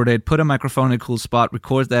you recorded, put a microphone in a cool spot,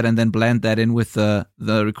 record that, and then blend that in with the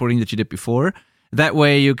recording that you did before. That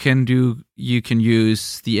way you can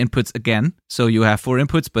use the inputs again. So you have 4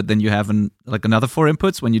 inputs, but then you have another 4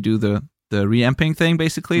 inputs when you do the reamping thing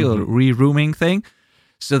basically, or re-rooming thing.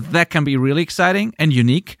 So that can be really exciting and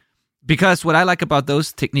unique, because what I like about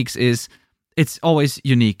those techniques is it's always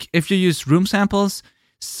unique. If you use room samples,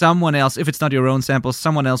 someone else, if it's not your own samples,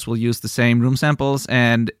 someone else will use the same room samples.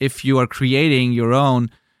 And if you are creating your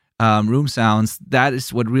own room sounds, that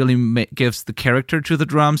is what really gives the character to the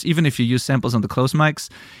drums, even if you use samples on the close mics.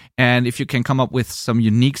 And if you can come up with some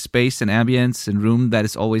unique space and ambience and room, that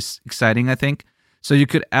is always exciting, I think. So you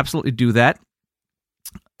could absolutely do that.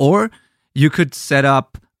 Or you could set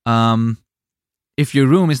up, if your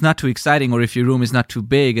room is not too exciting, or if your room is not too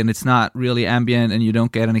big and it's not really ambient and you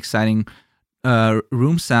don't get an exciting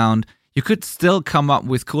room sound, you could still come up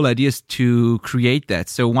with cool ideas to create that.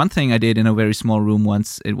 So one thing I did in a very small room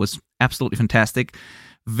once, it was absolutely fantastic,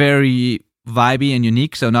 very vibey and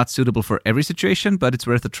unique, so not suitable for every situation, but it's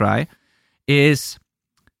worth a try, is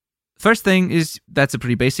first thing is that's a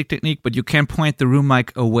pretty basic technique, but you can point the room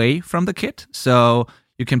mic away from the kit. So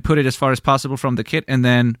you can put it as far as possible from the kit and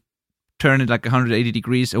then turn it like 180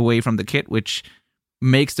 degrees away from the kit, which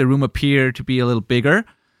makes the room appear to be a little bigger.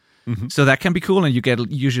 So that can be cool, and you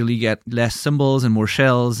usually get less cymbals and more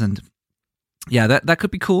shells, and that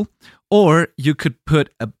could be cool. Or you could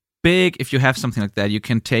put a big, if you have something like that, you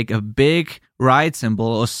can take a big ride cymbal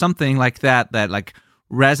or something like that like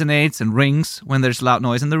resonates and rings when there's loud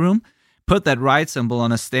noise in the room. Put that ride cymbal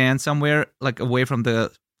on a stand somewhere, like away from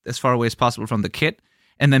as far away as possible from the kit,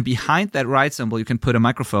 and then behind that ride cymbal you can put a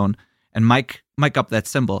microphone and mic up that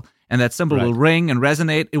cymbal. And that cymbal will ring and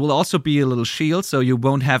resonate. It will also be a little shield, so you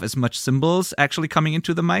won't have as much cymbals actually coming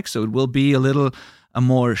into the mic. So it will be a little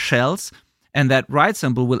more shells. And that ride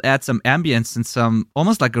cymbal will add some ambience and some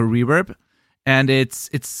almost like a reverb. And it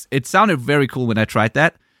sounded very cool when I tried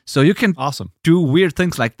that. So you can do weird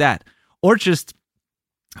things like that, or just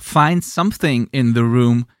find something in the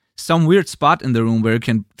room, some weird spot in the room where you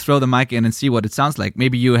can throw the mic in and see what it sounds like.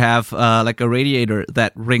 Maybe you have like a radiator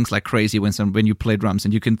that rings like crazy when you play drums,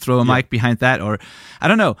 and you can throw a mic behind that. Or I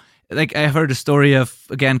don't know. Like I heard a story of,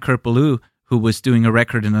 again, Kurt Ballou, who was doing a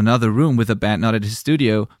record in another room with a band, not at his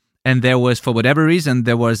studio, and there was, for whatever reason,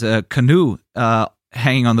 there was a canoe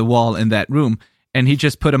hanging on the wall in that room, and he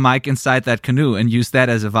just put a mic inside that canoe and used that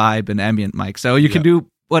as a vibe and ambient mic. So you can do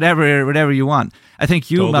whatever you want. I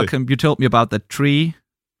think you, Malcolm, you told me about the tree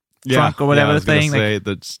trunk or whatever thing. Say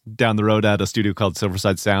that's down the road at a studio called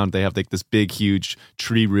Silverside Sound. They have like this big, huge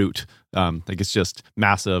tree root. Like it's just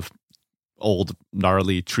massive, old,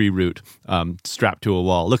 gnarly tree root strapped to a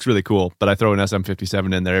wall. It looks really cool, but I throw an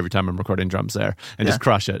SM57 in there every time I'm recording drums there and just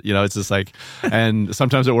crush it. You know, it's just like, and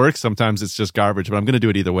sometimes it works, sometimes it's just garbage, but I'm going to do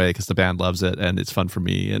it either way because the band loves it and it's fun for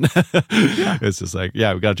me. And it's just like, we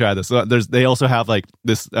got to try this. So they also have like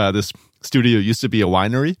this studio used to be a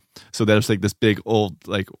winery. So there's like this big old,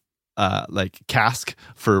 like cask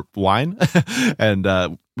for wine.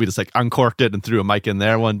 And we just like uncorked it and threw a mic in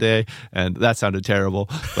there one day, and that sounded terrible,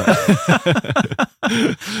 but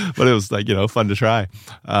but it was like, fun to try.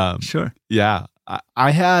 Sure. Yeah.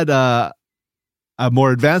 I had a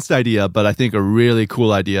more advanced idea, but I think a really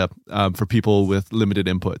cool idea for people with limited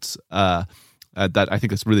inputs that I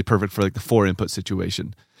think is really perfect for like the 4 input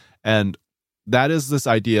situation. And that is this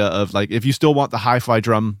idea of like, if you still want the hi-fi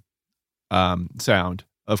drum sound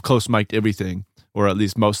of close mic'd everything, or at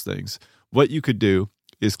least most things, what you could do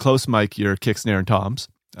is close mic your kick, snare, and toms.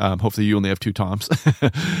 Hopefully you only have 2 toms.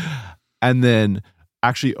 And then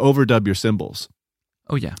actually overdub your cymbals.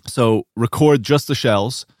 Oh, yeah. So record just the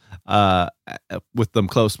shells with them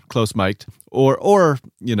close mic'd. Or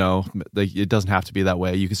it doesn't have to be that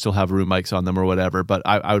way. You can still have room mics on them or whatever. But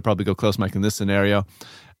I would probably go close mic in this scenario.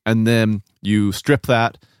 And then you strip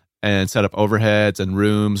that and set up overheads and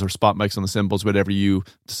rooms or spot mics on the cymbals, whatever you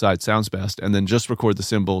decide sounds best, and then just record the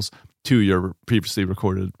cymbals to your previously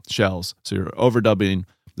recorded shells. So you're overdubbing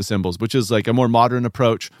the cymbals, which is like a more modern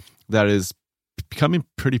approach that is becoming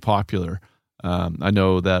pretty popular. I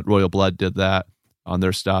know that Royal Blood did that on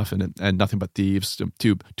their stuff, and Nothing But Thieves,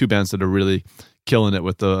 two bands that are really killing it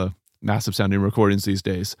with the massive sounding recordings these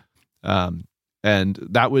days. And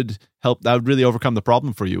that would help. That would really overcome the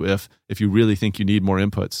problem for you if you really think you need more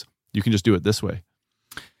inputs. You can just do it this way.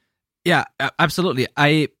 Yeah, absolutely.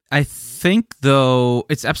 I think, though,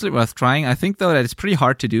 it's absolutely worth trying. I think, though, that it's pretty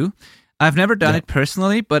hard to do. I've never done it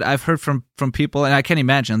personally, but I've heard from people, and I can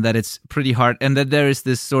imagine that it's pretty hard. And that there is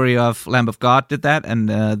this story of Lamb of God did that, and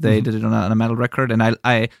they did it on a metal record. And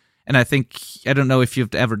I think, I don't know if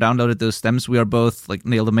you've ever downloaded those stems. We are both like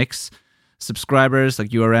Nail the Mix subscribers, like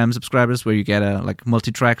URM subscribers, where you get like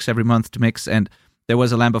multi-tracks every month to mix. And there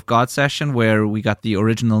was a Lamb of God session where we got the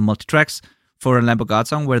original multi-tracks for a Lamb of God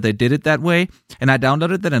song where they did it that way. And I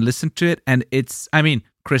downloaded that and listened to it. And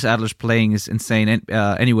Chris Adler's playing is insane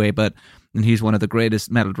anyway, and he's one of the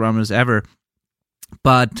greatest metal drummers ever.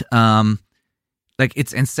 But like,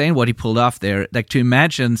 it's insane what he pulled off there. Like, to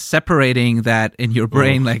imagine separating that in your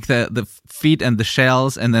brain, like the feet and the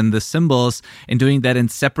shells and then the cymbals, and doing that in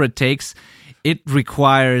separate takes, it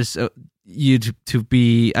requires you to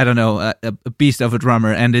be, I don't know, a beast of a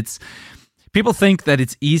drummer. And people think that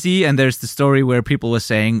it's easy, and there's the story where people were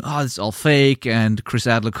saying, oh, it's all fake, and Chris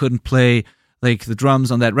Adler couldn't play like the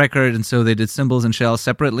drums on that record, and so they did cymbals and shells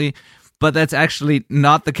separately. But that's actually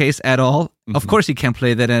not the case at all. Mm-hmm. Of course he can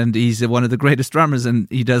play that, and he's one of the greatest drummers, and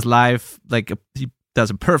he does live, he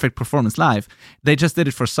does a perfect performance live. They just did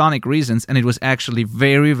it for sonic reasons, and it was actually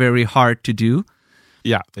very, very hard to do.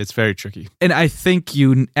 Yeah, it's very tricky. And I think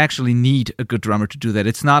you actually need a good drummer to do that.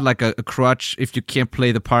 It's not like a crutch if you can't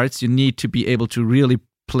play the parts. You need to be able to really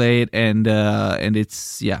play it, and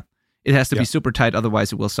it's, it has to be super tight,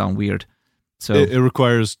 otherwise it will sound weird. So it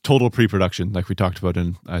requires total pre-production, like we talked about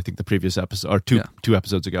in, I think, the previous episode, or two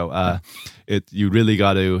episodes ago. You really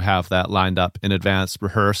got to have that lined up in advance,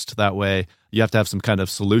 rehearsed that way. You have to have some kind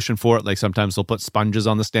of solution for it. Like, sometimes they'll put sponges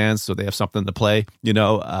on the stands so they have something to play,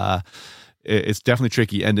 It's definitely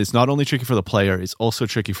tricky, and it's not only tricky for the player, it's also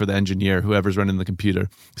tricky for the engineer, whoever's running the computer,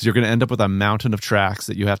 because you're going to end up with a mountain of tracks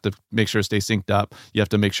that you have to make sure stay synced up. You have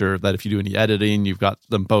to make sure that if you do any editing, you've got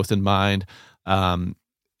them both in mind.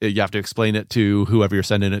 You have to explain it to whoever you're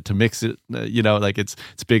sending it to mix it. It's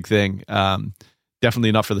a big thing.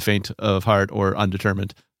 Definitely not for the faint of heart or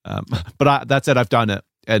undetermined. But that said, I've done it,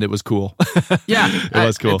 and it was cool. Yeah, it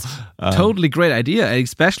was cool. It's totally great idea,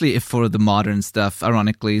 especially if for the modern stuff.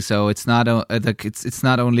 Ironically, so it's not it's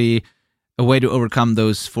not only a way to overcome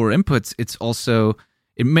those four inputs. It's also,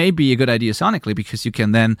 it may be a good idea sonically, because you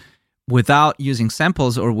can then, without using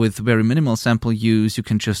samples or with very minimal sample use, you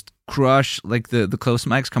can just crush, like the close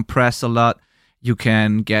mics compress a lot. You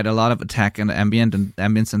can get a lot of attack and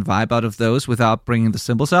ambience and vibe out of those without bringing the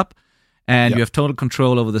cymbals up. And you have total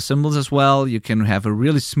control over the cymbals as well. You can have a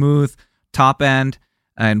really smooth top end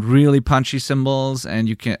and really punchy cymbals, and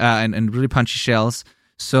you can and really punchy shells.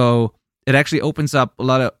 So it actually opens up a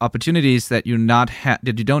lot of opportunities that you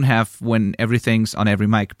don't have when everything's on every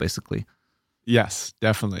mic, basically. Yes,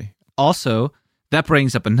 definitely. Also, that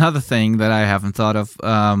brings up another thing that I haven't thought of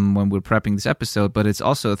when we're prepping this episode, but it's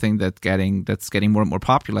also a thing that's getting more and more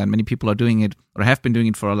popular, and many people are doing it or have been doing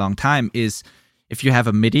it for a long time, is if you have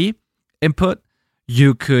a MIDI input,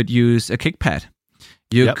 you could use a kick pad.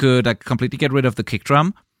 You could completely get rid of the kick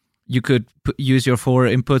drum. You could use your four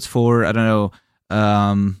inputs for, I don't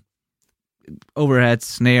know, overhead,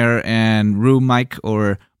 snare, and room mic,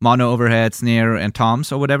 or mono overhead, snare, and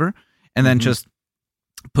toms, or whatever, and then just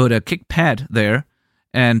put a kick pad there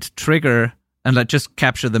and trigger, and just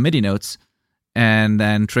capture the MIDI notes, and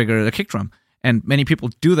then trigger the kick drum. And many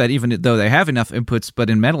people do that even though they have enough inputs,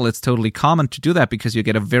 but in metal it's totally common to do that because you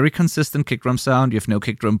get a very consistent kick drum sound. You have no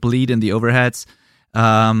kick drum bleed in the overheads.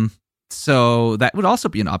 So that would also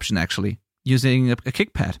be an option, actually, using a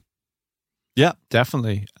kick pad. Yeah,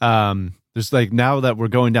 definitely. There's now that we're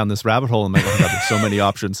going down this rabbit hole, and there's so many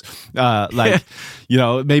options.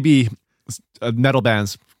 Maybe metal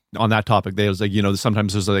bands on that topic, they was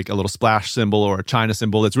sometimes there's a little splash cymbal or a China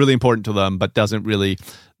cymbal that's really important to them, but doesn't really,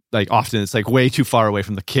 often it's way too far away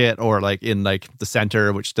from the kit, or in the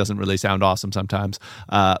center, which doesn't really sound awesome sometimes.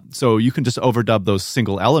 So you can just overdub those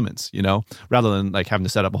single elements, rather than having to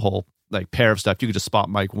set up a whole pair of stuff. You could just spot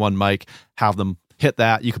mic one mic, have them hit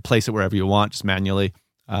that. You could place it wherever you want, just manually.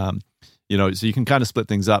 So you can kind of split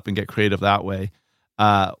things up and get creative that way.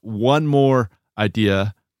 One more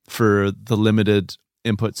idea for the limited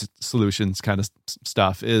input solutions kind of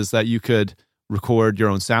stuff is that you could record your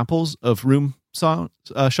own samples of room sound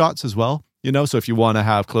shots as well. So if you want to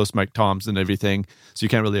have close mic toms and everything, so you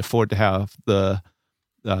can't really afford to have the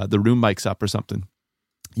room mics up or something,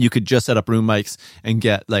 you could just set up room mics and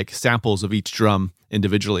get samples of each drum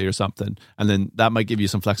individually or something, and then that might give you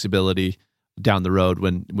some flexibility down the road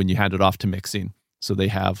when you hand it off to mixing, so they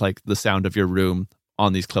have the sound of your room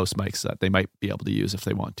on these close mics that they might be able to use if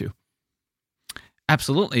they want to.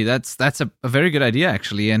 Absolutely, that's a very good idea,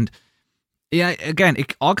 actually. And yeah, again,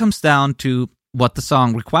 it all comes down to what the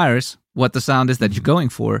song requires, what the sound is that you're going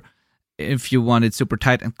for. if you want it super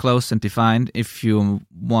tight and close and defined, if you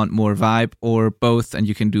want more vibe, or both, and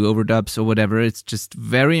you can do overdubs or whatever. It's just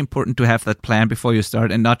very important to have that plan before you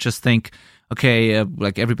start and not just think, okay,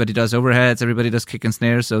 like everybody does overheads, everybody does kick and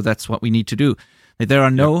snare, so that's what we need to do. Like, there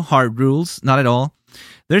are no hard rules, not at all.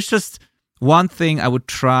 There's just one thing I would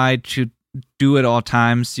try to do at all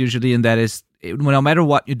times usually, and that is, no matter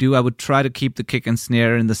what you do, I would try to keep the kick and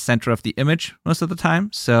snare in the center of the image most of the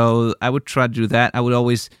time. So I would try to do that. I would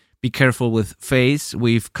always be careful with phase.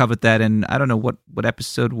 We've covered that in, I don't know, what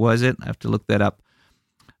episode was it? I have to look that up.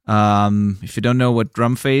 If you don't know what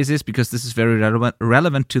drum phase is, because this is very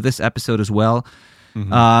relevant to this episode as well.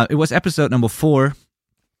 It was episode number 4.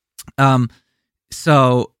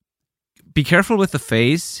 So be careful with the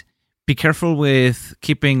phase. Be careful with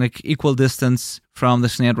keeping like equal distance from the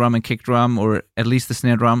snare drum and kick drum, or at least the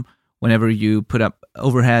snare drum, whenever you put up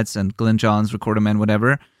overheads and Glyn Johns, Recorder Man,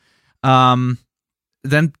 whatever.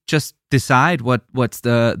 Then just decide what's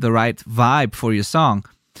the right vibe for your song.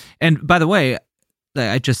 And by the way,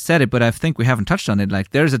 I just said it, but I think we haven't touched on it. Like,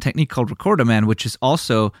 there's a technique called Recorder Man, which is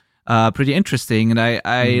also pretty interesting, and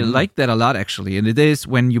I like that a lot, actually. And it is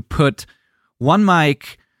when you put one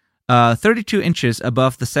mic 32 inches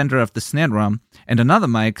above the center of the snare drum, and another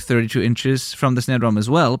mic 32 inches from the snare drum as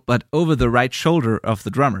well, but over the right shoulder of the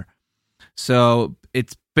drummer. So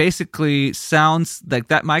it's basically sounds like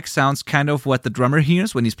that mic sounds kind of what the drummer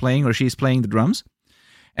hears when he's playing or she's playing the drums.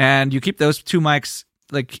 And you keep those two mics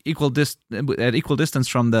like at equal distance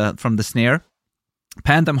from the snare,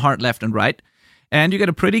 pan them hard left and right, and you get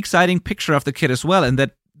a pretty exciting picture of the kit as well. And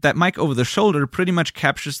that mic over the shoulder pretty much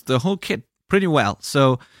captures the whole kit pretty well.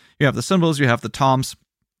 So you have the cymbals, you have the toms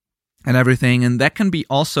and everything, and that can be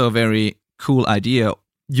also a very cool idea.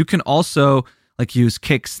 You can also like use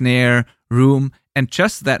kick, snare, room, and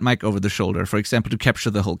just that mic over the shoulder, for example, to capture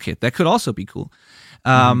the whole kit. That could also be cool.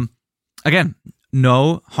 Again,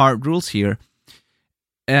 no hard rules here.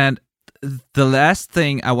 And the last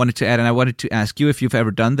thing I wanted to add, and I wanted to ask you if you've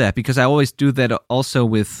ever done that, because I always do that also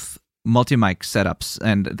with multi-mic setups,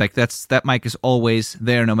 and like that mic is always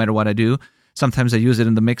there no matter what I do. Sometimes I use it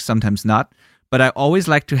in the mix, sometimes not. But I always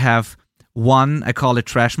like to have one, I call it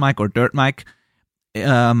trash mic or dirt mic,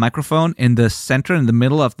 microphone in the center, in the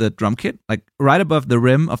middle of the drum kit, like right above the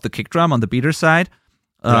rim of the kick drum on the beater side.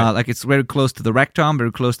 Right. Like it's very close to the rec tom,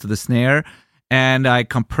 very close to the snare. And I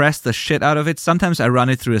compress the shit out of it. Sometimes I run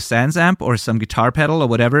it through a Sans amp or some guitar pedal or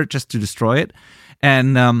whatever just to destroy it.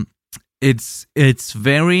 And it's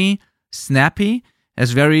very snappy,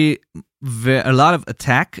 has a lot of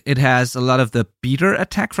attack. It has a lot of the beater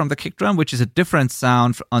attack from the kick drum, which is a different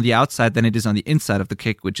sound on the outside than it is on the inside of the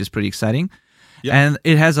kick, which is pretty exciting. Yeah. And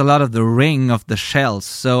it has a lot of the ring of the shells.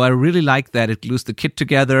 So I really like that. It glues the kit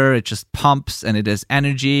together. It just pumps and it has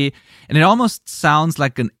energy. And it almost sounds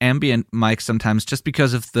like an ambient mic sometimes just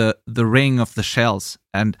because of the ring of the shells.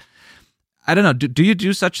 And I don't know, do you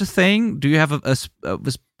do such a thing? Do you have a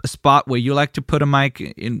spot where you like to put a mic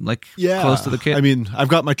in, like close to the kit? I mean, I've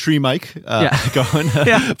got my tree mic going.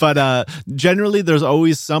 But generally there's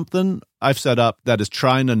always something I've set up that is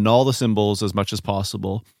trying to null the cymbals as much as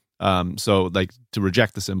possible. So like to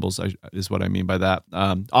reject the cymbals is what I mean by that.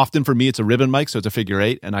 Often for me, it's a ribbon mic, so it's a figure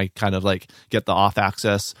 8, and I kind of like get the off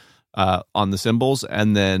access on the cymbals,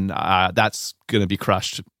 and then that's going to be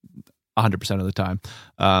crushed 100% of the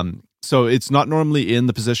time. So it's not normally in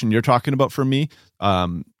the position you're talking about for me.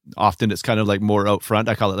 Often it's kind of like more out front.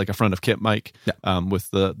 I call it like a front of kit mic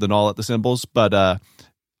with the null at the cymbals, but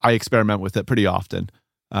I experiment with it pretty often.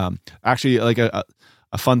 Actually, like a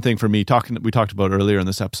fun thing for me, we talked about earlier in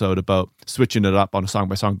this episode about switching it up on a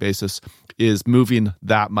song-by-song basis, is moving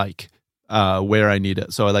that mic where I need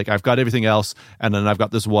it. So like I've got everything else, and then I've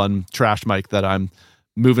got this one trash mic that I'm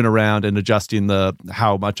moving around and adjusting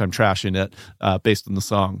how much I'm trashing it based on the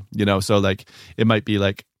song. You know, so like it might be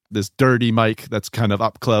like this dirty mic that's kind of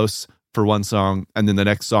up close for one song, and then the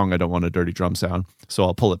next song I don't want a dirty drum sound, so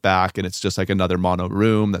I'll pull it back, and it's just like another mono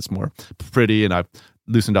room that's more pretty, and I've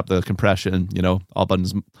loosened up the compression, you know, all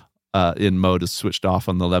buttons in mode is switched off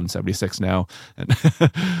on the 1176 now.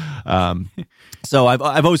 And so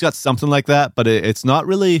I've always got something like that, but it's not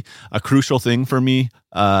really a crucial thing for me,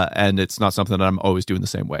 and it's not something that I'm always doing the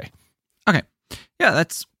same way. Okay. Yeah,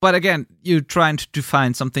 but again, you're trying to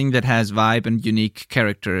find something that has vibe and unique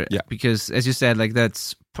character. Yeah. Because as you said, like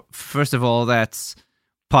first of all, that's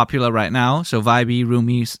popular right now. So vibey,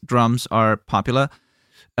 roomy drums are popular.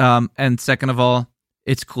 And second of all,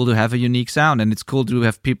 it's cool to have a unique sound, and it's cool to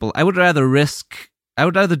have people. I would rather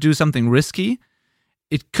do something risky.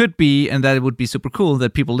 It could be, and that it would be super cool,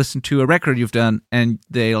 that people listen to a record you've done and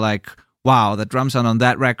they're like, wow, the drum sound on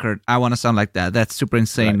that record, I want to sound like that. That's super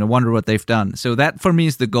insane. Right. I wonder what they've done. So that for me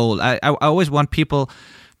is the goal. I always want people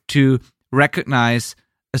to recognize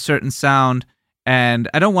a certain sound, and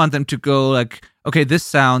I don't want them to go like, okay, this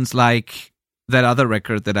sounds like that other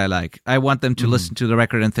record that I like. I want them to listen to the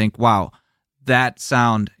record and think, wow, that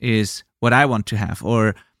sound is what I want to have,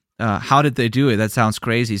 or how did they do it? That sounds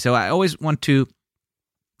crazy. So I always want to,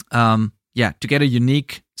 to get a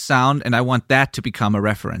unique sound, and I want that to become a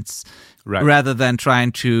reference, rather than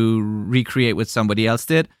trying to recreate what somebody else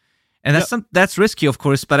did. And that's risky, of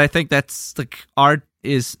course, but I think that's like art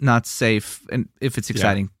is not safe, and if it's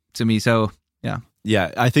exciting to me. So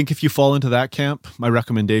yeah, I think if you fall into that camp, my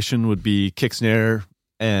recommendation would be kick snare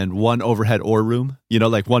and one overhead or room.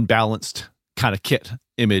 Like one balanced kind of kit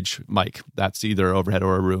image mic that's either overhead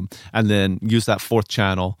or a room, and then use that fourth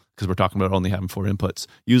channel, because we're talking about only having 4 inputs.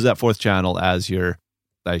 Use that fourth channel as your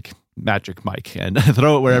like magic mic and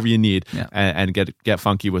throw it wherever you need, and get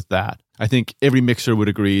funky with that. I think every mixer would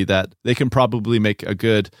agree that they can probably make a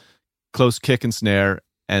good close kick and snare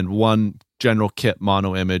and one general kit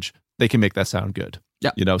mono image. They can make that sound good.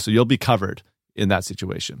 So you'll be covered in that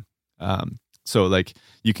situation. So like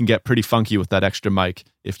you can get pretty funky with that extra mic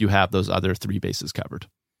if you have those other 3 bases covered.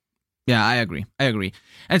 Yeah, I agree. And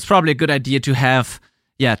it's probably a good idea to have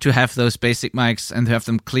those basic mics and to have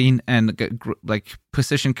them clean and like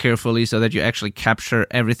positioned carefully so that you actually capture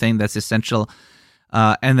everything that's essential.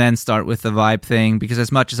 And then start with the vibe thing, because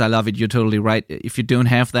as much as I love it, you're totally right. If you don't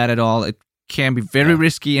have that at all, it can be very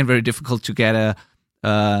risky and very difficult to get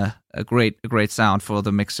a great sound for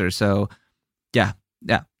the mixer. So yeah,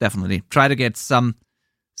 definitely try to get some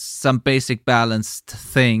basic balanced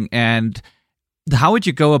thing. And how would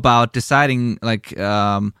you go about deciding, like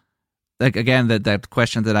again, that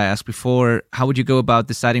question that I asked before, how would you go about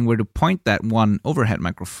deciding where to point that one overhead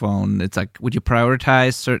microphone? It's like, would you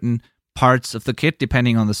prioritize certain parts of the kit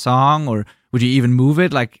depending on the song, or would you even move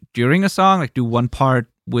it like during a song, like do one part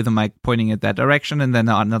with a mic pointing at that direction and then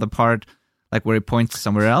another part like where it points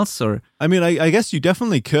somewhere else? Or I mean, I guess you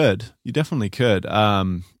definitely could.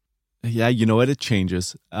 Yeah, you know what? It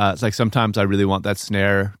changes. It's like sometimes I really want that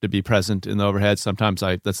snare to be present in the overhead. Sometimes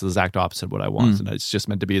that's the exact opposite of what I want, and it's just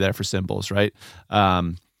meant to be there for cymbals, right?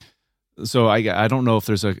 So I don't know if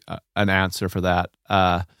there's an answer for that.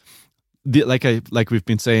 Like we've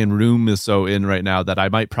been saying, room is so in right now that I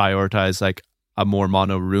might prioritize like a more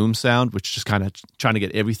mono room sound, which is just kind of trying to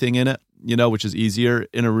get everything in it, which is easier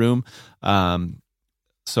in a room.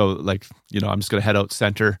 So like, I'm just going to head out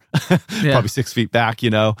center, probably 6 feet back,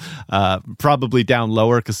 probably down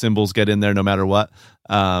lower because cymbals get in there no matter what.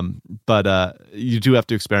 But you do have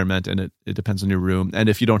to experiment, and it depends on your room. And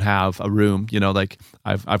if you don't have a room, like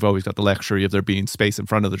I've always got the luxury of there being space in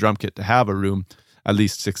front of the drum kit to have a room at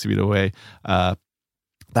least 6 feet away.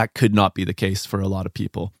 That could not be the case for a lot of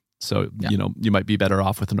people. So, you might be better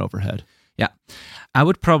off with an overhead. Yeah. I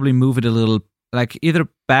would probably move it a little, like either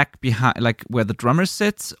back behind, like where the drummer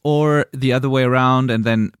sits, or the other way around, and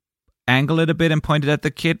then angle it a bit and point it at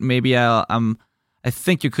the kit. Maybe I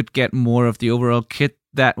think you could get more of the overall kit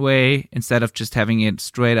that way instead of just having it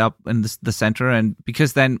straight up in the center. And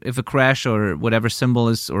because then if a crash or whatever cymbal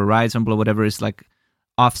is, or ride cymbal or whatever is like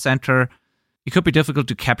off center, it could be difficult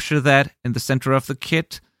to capture that in the center of the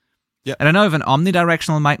kit. Yeah. And I know if an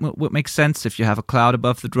omnidirectional mic would make sense. If you have a cloud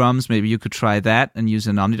above the drums, maybe you could try that and use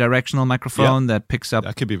an omnidirectional microphone that picks up,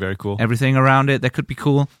 that could be very cool, everything around it. That could be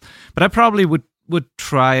cool. But I probably would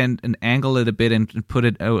try and angle it a bit and put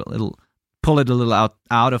it a little, pull it a little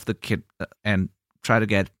out of the kit and try to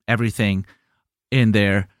get everything in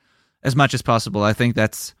there as much as possible. I think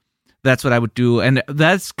that's what I would do. And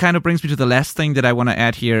that's kind of brings me to the last thing that I want to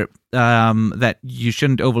add here, that you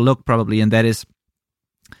shouldn't overlook probably, and that is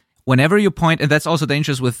whenever you point, and that's also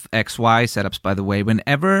dangerous with XY setups, by the way,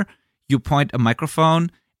 whenever you point a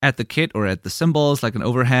microphone at the kit or at the cymbals, like an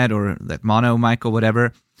overhead or that mono mic or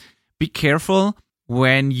whatever, be careful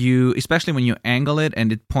especially when you angle it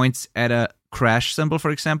and it points at a crash cymbal,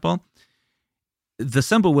 for example. The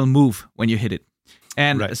cymbal will move when you hit it.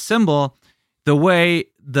 And a cymbal, the way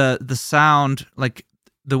the sound, like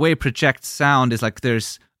the way it projects sound is like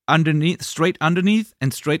there's straight underneath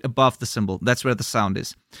and straight above the cymbal. That's where the sound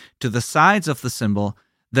is. To the sides of the cymbal,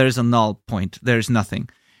 there's a null point. There's nothing,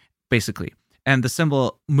 basically. And the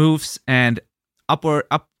cymbal moves, and up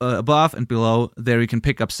above and below, there you can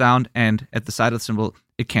pick up sound, and at the side of the cymbal,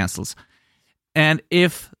 it cancels. And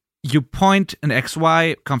if you point an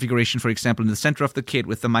XY configuration, for example, in the center of the kit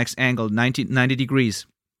with the mic's angle 90 degrees,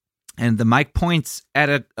 and the mic points at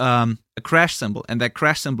a crash cymbal, and that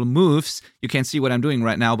crash cymbal moves. You can't see what I'm doing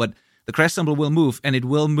right now, but the crash cymbal will move, and it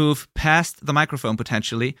will move past the microphone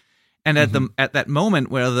potentially, And at that moment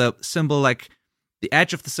where the cymbal, like the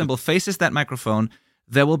edge of the cymbal faces that microphone,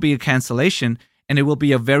 there will be a cancellation, and it will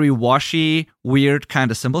be a very washy, weird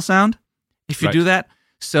kind of cymbal sound if you do that.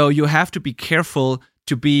 So you have to be careful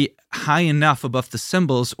to be high enough above the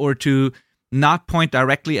cymbals or to not point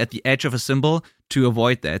directly at the edge of a cymbal to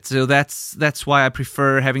avoid that. So that's why I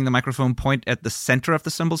prefer having the microphone point at the center of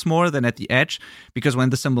the cymbals more than at the edge, because when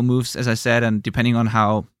the cymbal moves, as I said, and depending on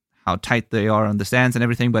how tight they are on the stands and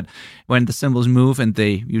everything, but when the cymbals move, and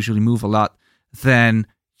they usually move a lot, then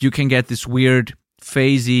you can get this weird,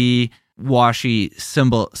 phasey, washy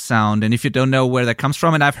cymbal sound. And if you don't know where that comes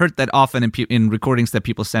from, and I've heard that often in recordings that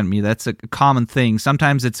people send me, that's a common thing.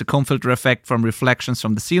 Sometimes it's a comb filter effect from reflections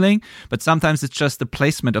from the ceiling, but sometimes it's just the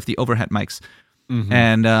placement of the overhead mics. Mm-hmm.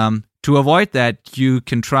 And to avoid that, you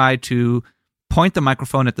can try to point the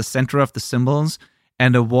microphone at the center of the cymbals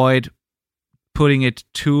and avoid putting it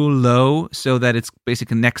too low so that it's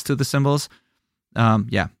basically next to the cymbals.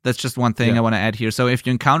 That's just one thing I want to add here. So if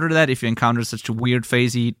you encounter such a weird,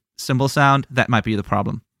 phasey cymbal sound, that might be the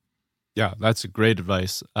problem. Yeah, that's great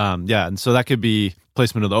advice. And so that could be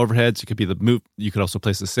placement of the overheads. It could be the move. You could also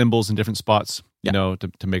place the cymbals in different spots, to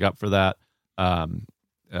make up for that.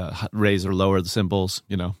 Raise or lower the cymbals,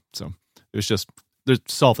 So it's just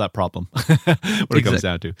solve that problem. What it comes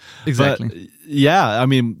down to. Exactly. But, I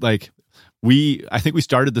mean, like I think we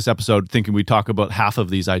started this episode thinking we'd talk about half of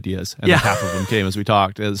these ideas, and half of them came as we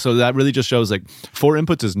talked. So that really just shows like 4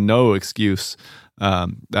 inputs is no excuse.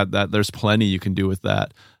 That there's plenty you can do with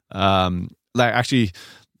that. I've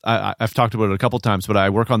talked about it a couple times, but I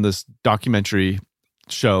work on this documentary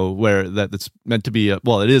show where that's meant to be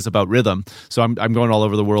it is about rhythm. So I'm going all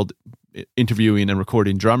over the world interviewing and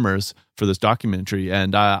recording drummers for this documentary,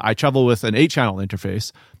 and I travel with an 8-channel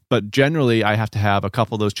interface. But generally, I have to have a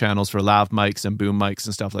couple of those channels for lav mics and boom mics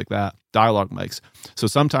and stuff like that, dialogue mics. So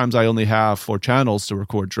sometimes I only have 4 channels to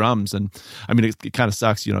record drums. And I mean, it kind of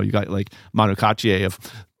sucks. You got like Manu Katché of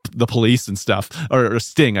the Police and stuff, or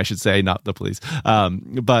Sting, I should say, not the Police.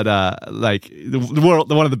 But like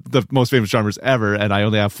one of the most famous drummers ever, and I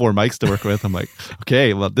only have 4 mics to work with. I'm like,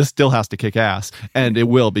 okay, well, this still has to kick ass. And it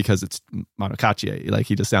will, because it's Manu Katché. Like,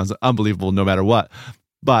 he just sounds unbelievable no matter what.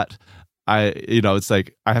 But it's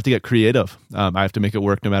like I have to get creative. I have to make it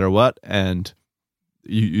work no matter what, and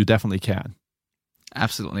you definitely can.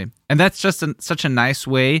 Absolutely. And that's just such a nice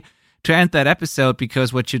way to end that episode,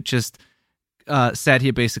 because what you just said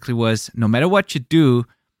here basically was, no matter what you do,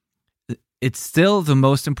 it's still the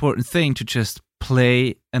most important thing to just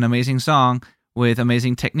play an amazing song with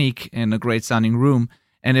amazing technique in a great sounding room.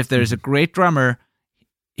 And if there's a great drummer,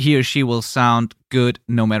 he or she will sound good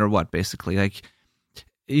no matter what, basically. Like,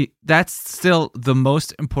 that's still the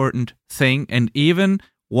most important thing. And even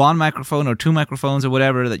 1 microphone or 2 microphones or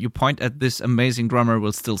whatever that you point at this amazing drummer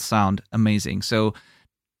will still sound amazing. So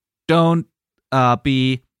don't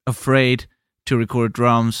be afraid to record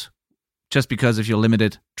drums just because of your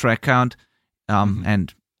limited track count.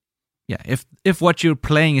 And if what you're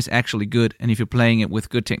playing is actually good, and if you're playing it with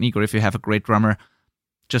good technique, or if you have a great drummer,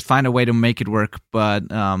 just find a way to make it work. But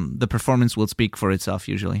the performance will speak for itself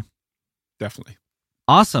usually. Definitely.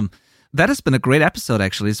 Awesome. That has been a great episode,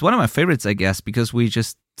 actually. It's one of my favorites, I guess, because we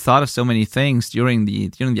just thought of so many things during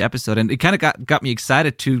the episode, and it kind of got me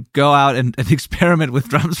excited to go out and experiment with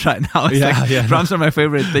drums right now. Drums are my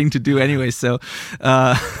favorite thing to do anyway, so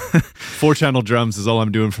 4-channel drums is all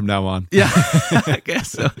I'm doing from now on. Yeah, I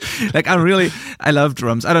guess so. Like, I love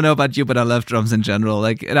drums. I don't know about you, but I love drums in general.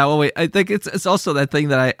 Like, and I think it's also that thing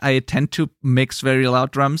that I tend to mix very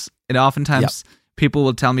loud drums, and oftentimes people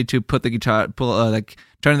will tell me to put the guitar,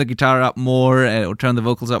 turn the guitar up more, or turn the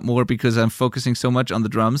vocals up more, because I'm focusing so much on the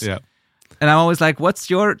drums. Yeah. And I'm always like,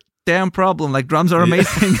 what's your damn problem? Like, drums are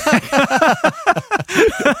amazing.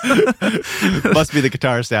 Must be the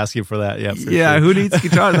guitarist asking for that. Yeah. Sure. Who needs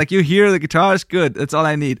guitars? Like, you hear the guitar is good. That's all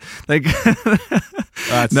I need. Like,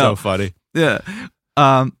 that's so funny. Yeah.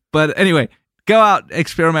 But anyway, go out,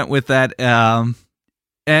 experiment with that. And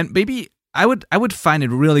maybe I would find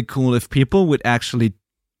it really cool if people would actually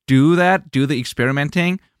do the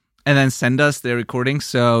experimenting, and then send us their recordings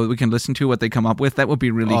so we can listen to what they come up with. That would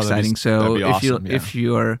be really exciting. So if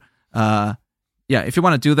you want to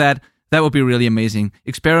do that, that would be really amazing.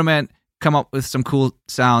 Experiment, come up with some cool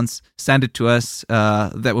sounds, send it to us.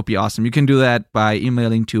 That would be awesome. You can do that by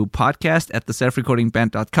emailing to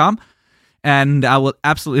podcast@theselfrecordingband.com, and I will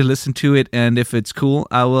absolutely listen to it. And if it's cool,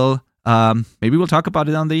 I will maybe we'll talk about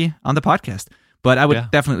it on the podcast. But I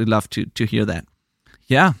would definitely love to hear that.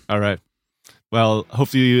 Yeah. All right. Well,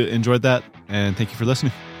 hopefully you enjoyed that, and thank you for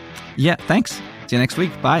listening. Yeah, thanks. See you next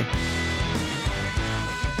week. Bye.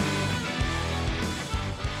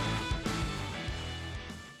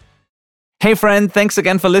 Hey friend, thanks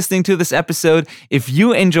again for listening to this episode. If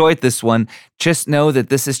you enjoyed this one, just know that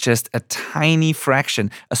this is just a tiny fraction,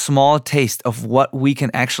 a small taste of what we can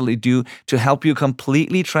actually do to help you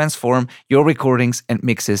completely transform your recordings and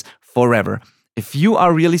mixes forever. If you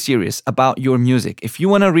are really serious about your music, if you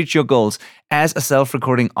want to reach your goals as a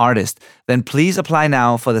self-recording artist, then please apply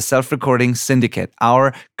now for the Self-Recording Syndicate,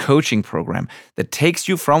 our coaching program that takes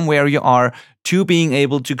you from where you are to being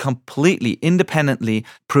able to completely independently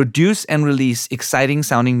produce and release exciting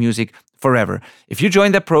sounding music forever. If you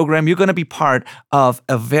join that program, you're going to be part of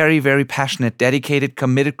a very, very passionate, dedicated,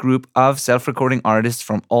 committed group of self-recording artists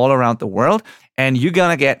from all around the world. And you're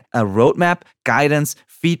going to get a roadmap, guidance,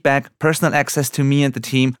 feedback, personal access to me and the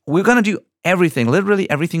team. We're going to do everything, literally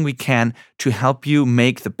everything we can to help you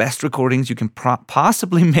make the best recordings you can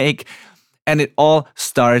possibly make. And it all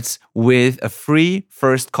starts with a free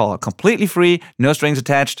first call, completely free, no strings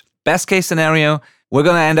attached. Best case scenario, we're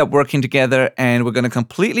going to end up working together and we're going to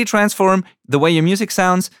completely transform the way your music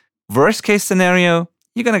sounds. Worst case scenario,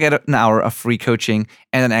 you're going to get an hour of free coaching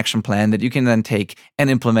and an action plan that you can then take and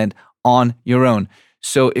implement on your own.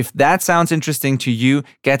 So if that sounds interesting to you,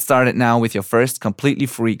 get started now with your first completely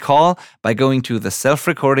free call by going to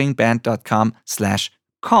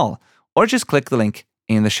theselfrecordingband.com/call or just click the link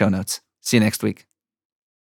in the show notes. See you next week.